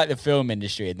or say like the film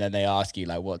industry, and then they ask you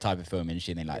like what type of film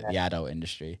industry, and they like the adult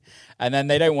industry, and then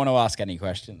they don't want to ask any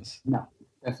questions. No,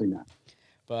 definitely not.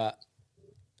 But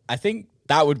I think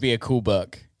that would be a cool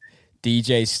book.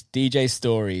 DJ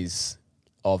stories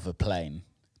of a plane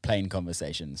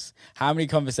conversations. How many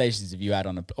conversations have you had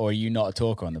or are you not a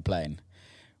talker on the plane,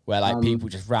 where like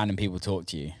random people talk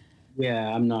to you?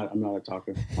 Yeah, I'm not a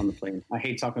talker on the plane. I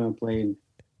hate talking on the plane.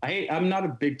 I'm not a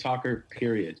big talker,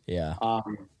 period. Yeah.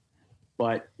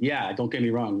 But yeah, don't get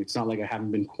me wrong. It's not like I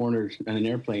haven't been cornered on an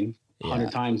airplane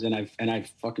 100 times, and I've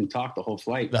fucking talked the whole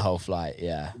flight. The whole flight,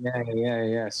 yeah.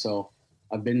 Yeah. So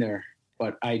I've been there,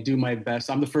 but I do my best.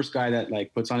 I'm the first guy that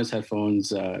like puts on his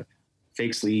headphones,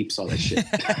 fake sleeps, all that shit.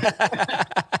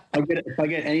 If I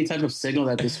get any type of signal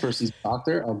that this person's a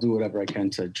doctor, I'll do whatever I can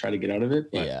to try to get out of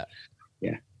it. But, yeah.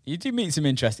 You do meet some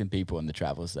interesting people on the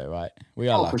travels, though, right? We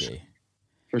are lucky.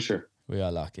 For sure. We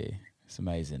are lucky. It's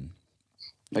amazing.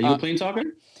 Are you a plane talker?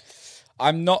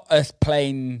 I'm not a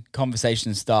plain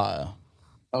conversation starter.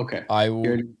 Okay. I will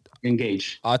You're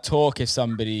engage. I'll talk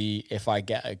if I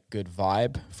get a good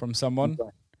vibe from someone.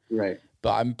 Right.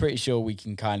 But I'm pretty sure we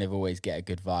can kind of always get a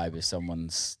good vibe if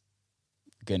someone's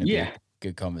going to be a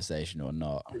good conversation or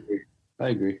not. I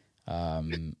agree.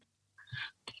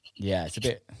 Yeah, it's a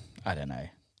bit, I don't know.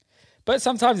 But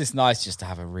sometimes it's nice just to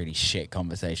have a really shit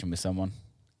conversation with someone.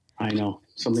 I know.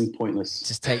 Something pointless.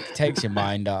 Just takes your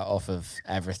mind off of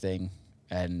everything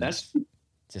and that's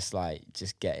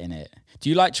just get in it. Do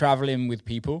you like traveling with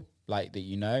people like that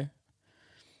you know?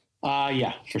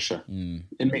 Yeah, for sure.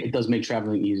 It does make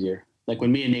traveling easier. Like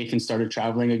when me and Nathan started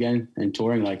traveling again and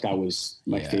touring, like that was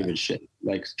my favorite shit.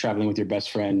 Like traveling with your best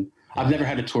friend. I've never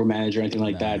had a tour manager or anything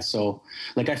like that. So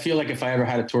like, I feel like if I ever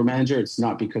had a tour manager, it's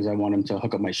not because I want him to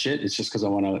hook up my shit. It's just because I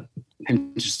want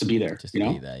him just to be there, just to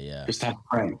be there, yeah. Just to have a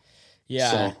friend.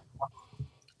 Yeah.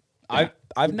 So,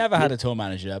 I've never had a tour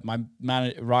manager. My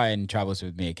Ryan travels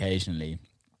with me occasionally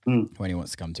when he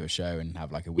wants to come to a show and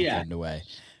have like a weekend away.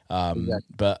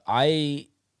 But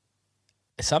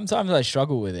sometimes I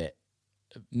struggle with it,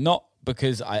 not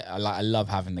because I love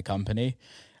having the company,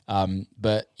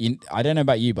 but I don't know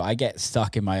about you, but I get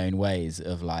stuck in my own ways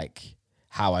of like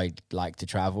how I like to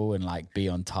travel and like be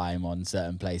on time on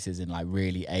certain places and like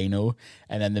really anal.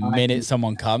 And then the minute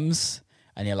someone comes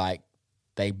and you're like,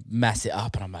 they mess it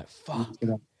up and I'm like, fuck.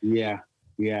 Yeah.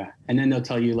 And then they'll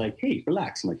tell you like, hey,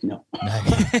 relax. I'm like, no.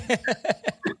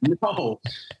 No,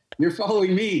 you're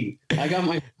following me. I got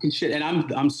my shit. And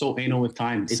I'm so anal with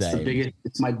time. It's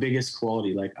it's my biggest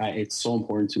quality. Like it's so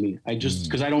important to me. I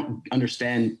just, cause I don't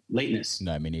understand lateness.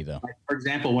 No, me neither. Like, for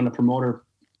example, when a promoter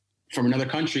from another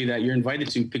country that you're invited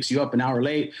to picks you up an hour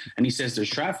late and he says there's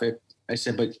traffic, I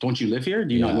said, but don't you live here?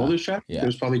 Do you not know there's traffic?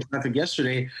 There's probably traffic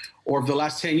yesterday or the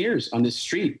last 10 years on this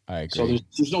street. I agree. So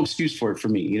there's no excuse for it for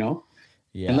me, you know?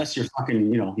 Yeah. Unless you're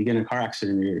fucking, you get in a car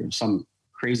accident or some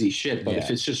crazy shit. But if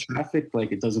it's just traffic,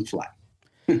 like it doesn't fly.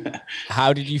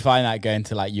 How did you find that going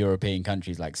to like European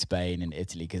countries like Spain and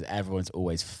Italy? Because everyone's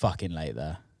always fucking late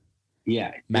there.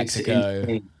 Yeah.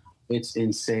 Mexico. It's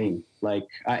insane. Like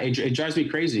it drives me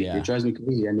crazy. It drives me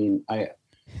crazy. I mean,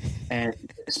 and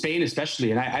Spain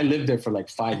especially, and I lived there for like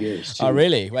 5 years too. Oh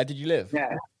really? Where did you live?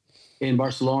 Yeah, in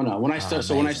Barcelona. When I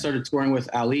started touring with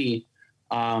Ali,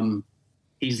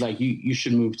 he's like, you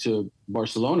should move to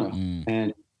Barcelona,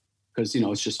 and because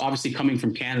it's just obviously coming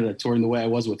from Canada touring the way I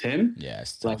was with him. Yeah,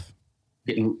 it's like tough.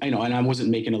 And I wasn't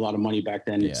making a lot of money back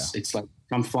then. It's like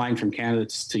I'm flying from Canada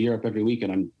to Europe every week,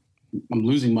 and I'm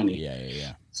losing money.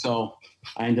 Yeah. So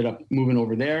I ended up moving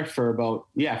over there for about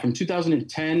from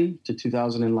 2010 to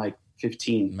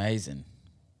 2015. Amazing.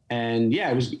 And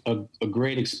it was a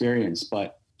great experience,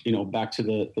 but back to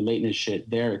the lateness shit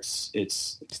there, it's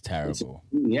terrible.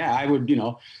 I would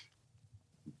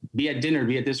be at dinner,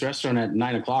 be at this restaurant at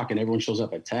 9 o'clock, and everyone shows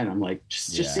up at 10. I'm like,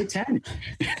 just say 10.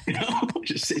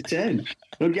 Just say 10.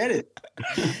 Don't get it.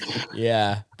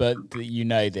 Yeah, but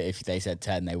that if they said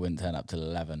 10, they wouldn't turn up till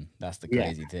 11. That's the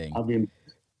crazy thing.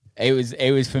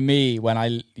 It was for me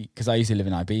because I used to live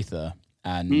in Ibiza,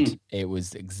 and it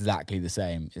was exactly the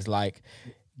same. It's like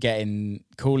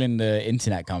calling the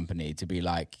internet company to be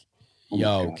like,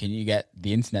 yo, can you get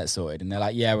the internet sorted? And they're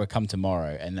like, yeah, we'll come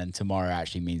tomorrow. And then tomorrow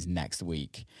actually means next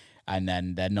week. And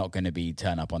then they're not going to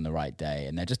turn up on the right day.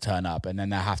 And they just turn up, and then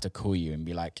they'll have to call you and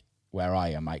be like, where are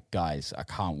you? I'm like, guys, I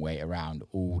can't wait around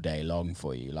all day long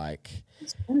for you. Like,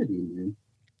 it's Kennedy, man.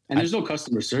 And there's no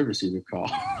customer service either, Carl.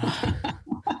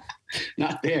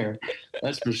 Not there.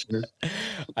 That's for sure.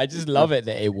 I just love it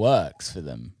that it works for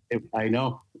them. I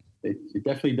know. It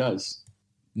definitely does.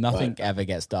 Nothing ever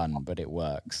gets done, but it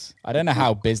works. I don't know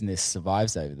how business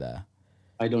survives over there.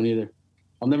 I don't either.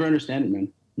 I'll never understand it,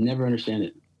 man. Never understand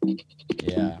it.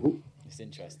 Yeah. It's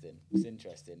interesting.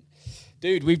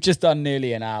 Dude, we've just done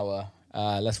nearly an hour.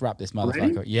 Let's wrap this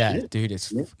motherfucker up. Yeah, dude,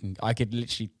 I could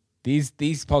literally these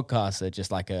podcasts are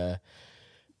just like they're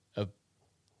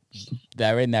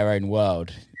in their own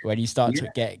world. When you start to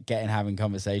get having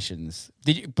conversations.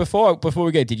 Did you before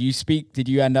we go, did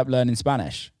you end up learning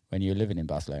Spanish when you were living in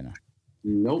Barcelona?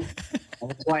 Nope.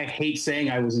 That's why I hate saying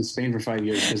I was in Spain for 5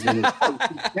 years, because then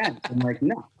I'm like,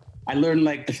 no. I learned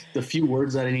like the few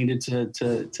words that I needed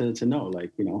to know,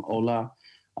 like, hola,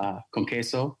 con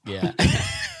queso, Yeah.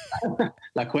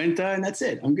 la cuenta, and that's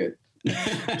it. I'm good.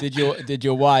 Did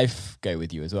your wife go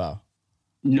with you as well?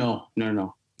 No.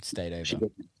 Stayed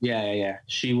over. Yeah.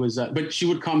 She was, but she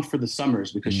would come for the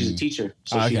summers because she's a teacher,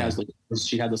 so Okay.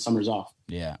 she had the summers off.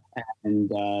 Yeah. And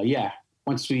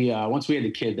once we had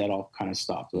the kid, that all kind of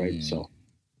stopped, right? So,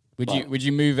 would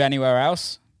you move anywhere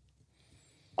else?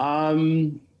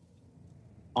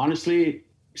 Honestly,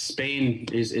 Spain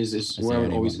is where I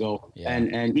would always go. Yeah.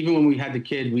 And even when we had the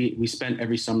kid, we spent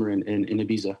every summer in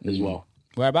Ibiza as well.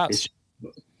 Whereabouts?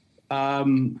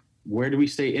 Where do we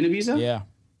stay in Ibiza? Yeah.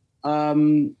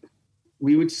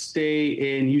 We would stay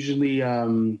in usually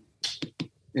in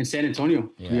San Antonio,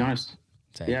 to be honest.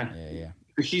 Yeah.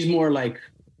 She's more like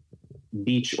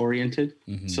beach oriented.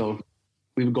 So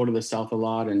we would go to the south a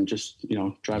lot and just,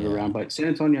 drive around. But San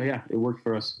Antonio, it worked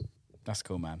for us. That's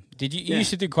cool, man. Did you used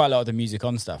to do quite a lot of the music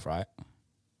on stuff, right?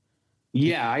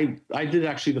 Yeah, I did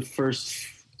actually the first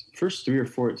 3 or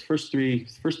 4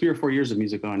 years of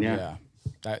music on. Yeah.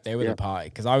 They were the party,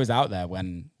 because I was out there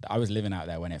when I was living out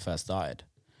there when it first started.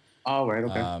 Oh, right.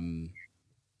 Okay.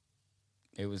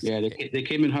 It was they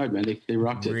came in hard, man. They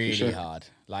rocked it really for sure. hard.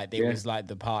 Like it was like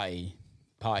the party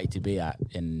to be at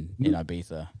in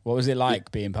Ibiza. What was it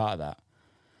like being part of that?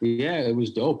 Yeah, it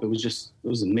was dope. It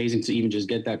was amazing to even just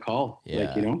get that call.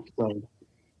 Yeah. So,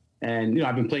 and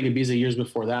I've been playing Ibiza years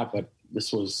before that, but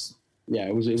this was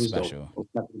it was special. Dope. It was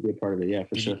happy to be a part of it,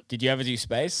 for sure. Did you ever do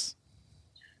Space?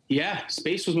 Yeah,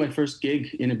 Space was my first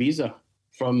gig in Ibiza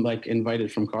from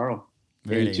invited from Carl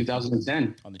in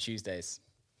 2010 on the Tuesdays.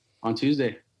 On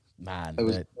Tuesday. Man,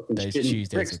 those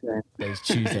Tuesdays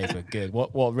were good.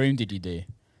 What room did you do?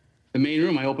 The main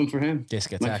room. I opened for him.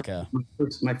 Discoteca.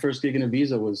 My first gig in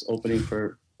Ibiza was opening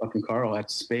for fucking Carl at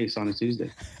Space on a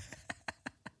Tuesday.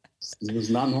 It was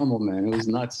not normal, man. It was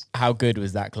nuts. How good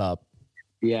was that club?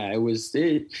 Yeah,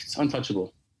 it's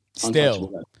untouchable.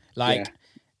 Still,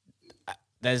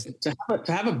 there's to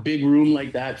have a big room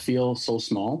like that feel so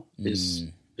small is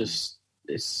just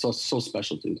it's so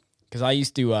special, dude. Because I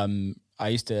used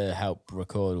to help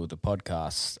record all the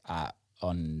podcasts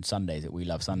on Sundays at We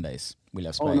Love Sundays. We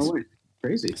Love Space. Oh, no way.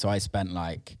 Crazy. So I spent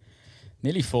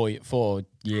nearly 4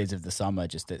 years of the summer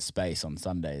just at Space on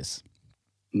Sundays.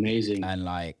 Amazing. And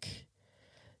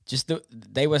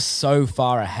they were so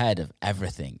far ahead of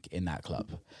everything in that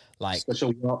club. Such a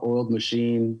well-oiled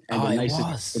machine, and the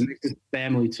nicest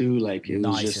family too. It was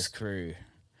nicest just crew.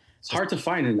 It's hard to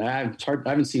find, and I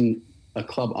haven't seen a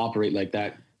club operate like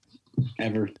that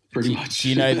ever. Pretty much. Do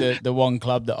you know the one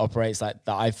club that operates that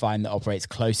I find that operates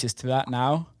closest to that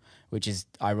now, which is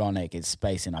ironic, is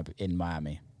Space in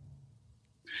Miami.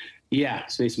 Yeah,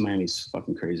 Space in Miami's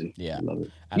fucking crazy. Yeah, I love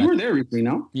it. You were there recently,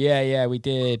 no? Yeah, we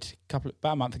did couple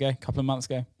of months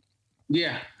ago.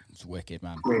 Yeah, it's wicked,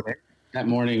 man. That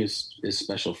morning is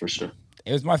special for sure.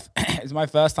 It was my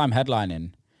first time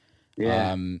headlining.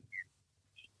 Yeah. And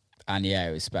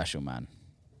it was special, man.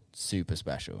 Super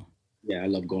special. Yeah, I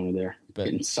love going there. But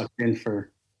getting sucked in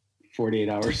for 48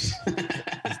 hours.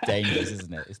 It's dangerous,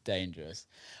 isn't it? It's dangerous.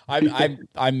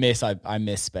 I miss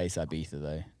Space Ibiza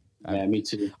though. Yeah, me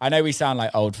too. I know we sound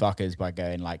like old fuckers by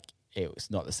going it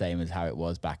was not the same as how it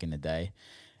was back in the day.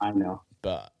 I know.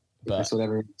 But that's what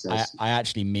everyone says. I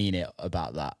actually mean it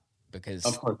about that, because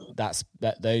of course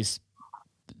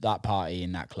that party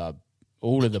in that club,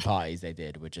 all of the parties they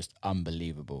did were just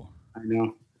unbelievable. I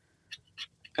know.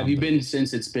 Have you been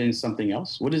since it's been something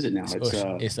else? What is it now?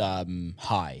 It's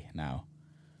High now.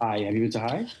 High. Have you been to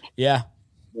High? Yeah.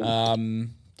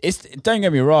 It's, don't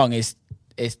get me wrong,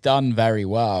 it's done very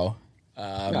well.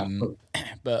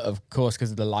 But of course,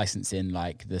 because of the licensing,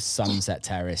 the Sunset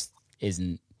Terrace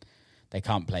they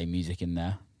can't play music in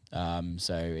there.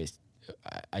 So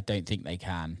I don't think they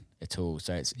can at all.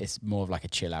 So it's more of like a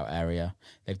chill out area.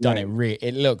 They've done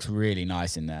it looks really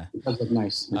nice in there. It does look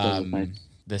nice.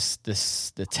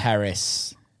 The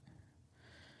terrace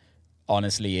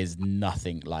honestly is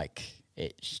nothing like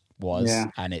it was. Yeah.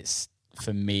 And it's,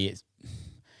 for me,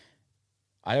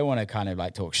 I don't want to kind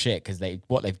of talk shit, because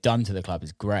what they've done to the club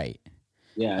is great.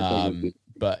 Yeah.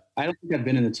 But I don't think I've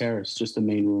been in the terrace, just the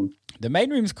main room. The main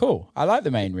room's cool. I like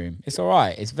the main room. It's all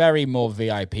right. It's very more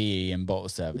VIP and bottle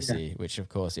servicey, which of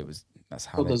course it was. That's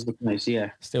how it does look nice. Yeah,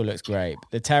 still looks great.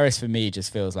 The terrace for me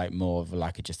just feels like more of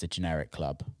just a generic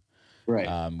club,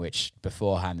 right? Which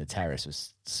beforehand the terrace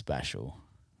was special.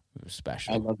 It was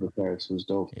special. I love the terrace. It was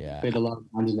dope. Yeah, played a lot of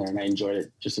times in there, and I enjoyed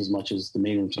it just as much as the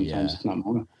main room. Sometimes, if not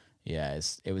more. Yeah,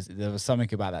 there was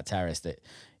something about that terrace that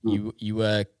you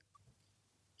were.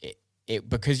 It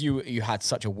because you had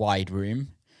such a wide room.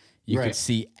 You Right. could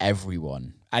see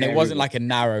everyone. And it wasn't like a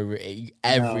narrow,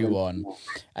 everyone. No.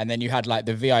 And then you had like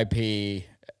the VIP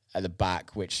at the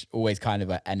back, which always kind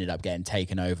of ended up getting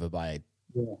taken over by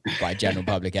general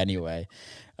public anyway.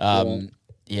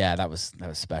 Yeah, that was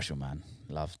special, man.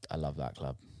 I love that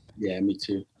club. Yeah, me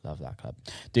too. Love that club.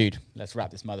 Dude, let's wrap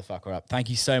this motherfucker up. Thank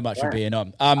you so much for being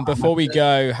on. Before we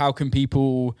go, how can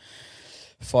people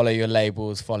follow your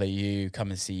labels, follow you,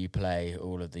 come and see you play,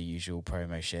 all of the usual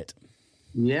promo shit?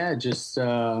 Yeah, just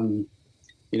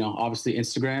obviously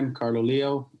Instagram, Carlo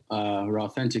Lio, or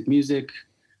Authentic Music.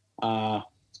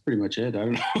 That's pretty much it. I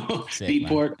don't know.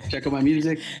 Beatport, check out my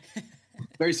music.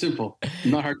 Very simple.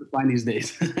 Not hard to find these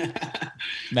days.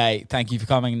 Mate, thank you for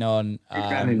coming on.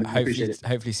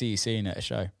 Hopefully see you soon at a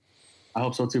show. I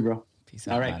hope so too, bro. Peace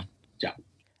out, all right, man. ciao.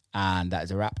 And that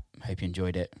is a wrap. Hope you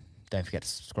enjoyed it. Don't forget to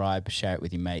subscribe, share it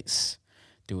with your mates,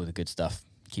 do all the good stuff.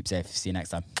 Keep safe. See you next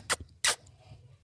time.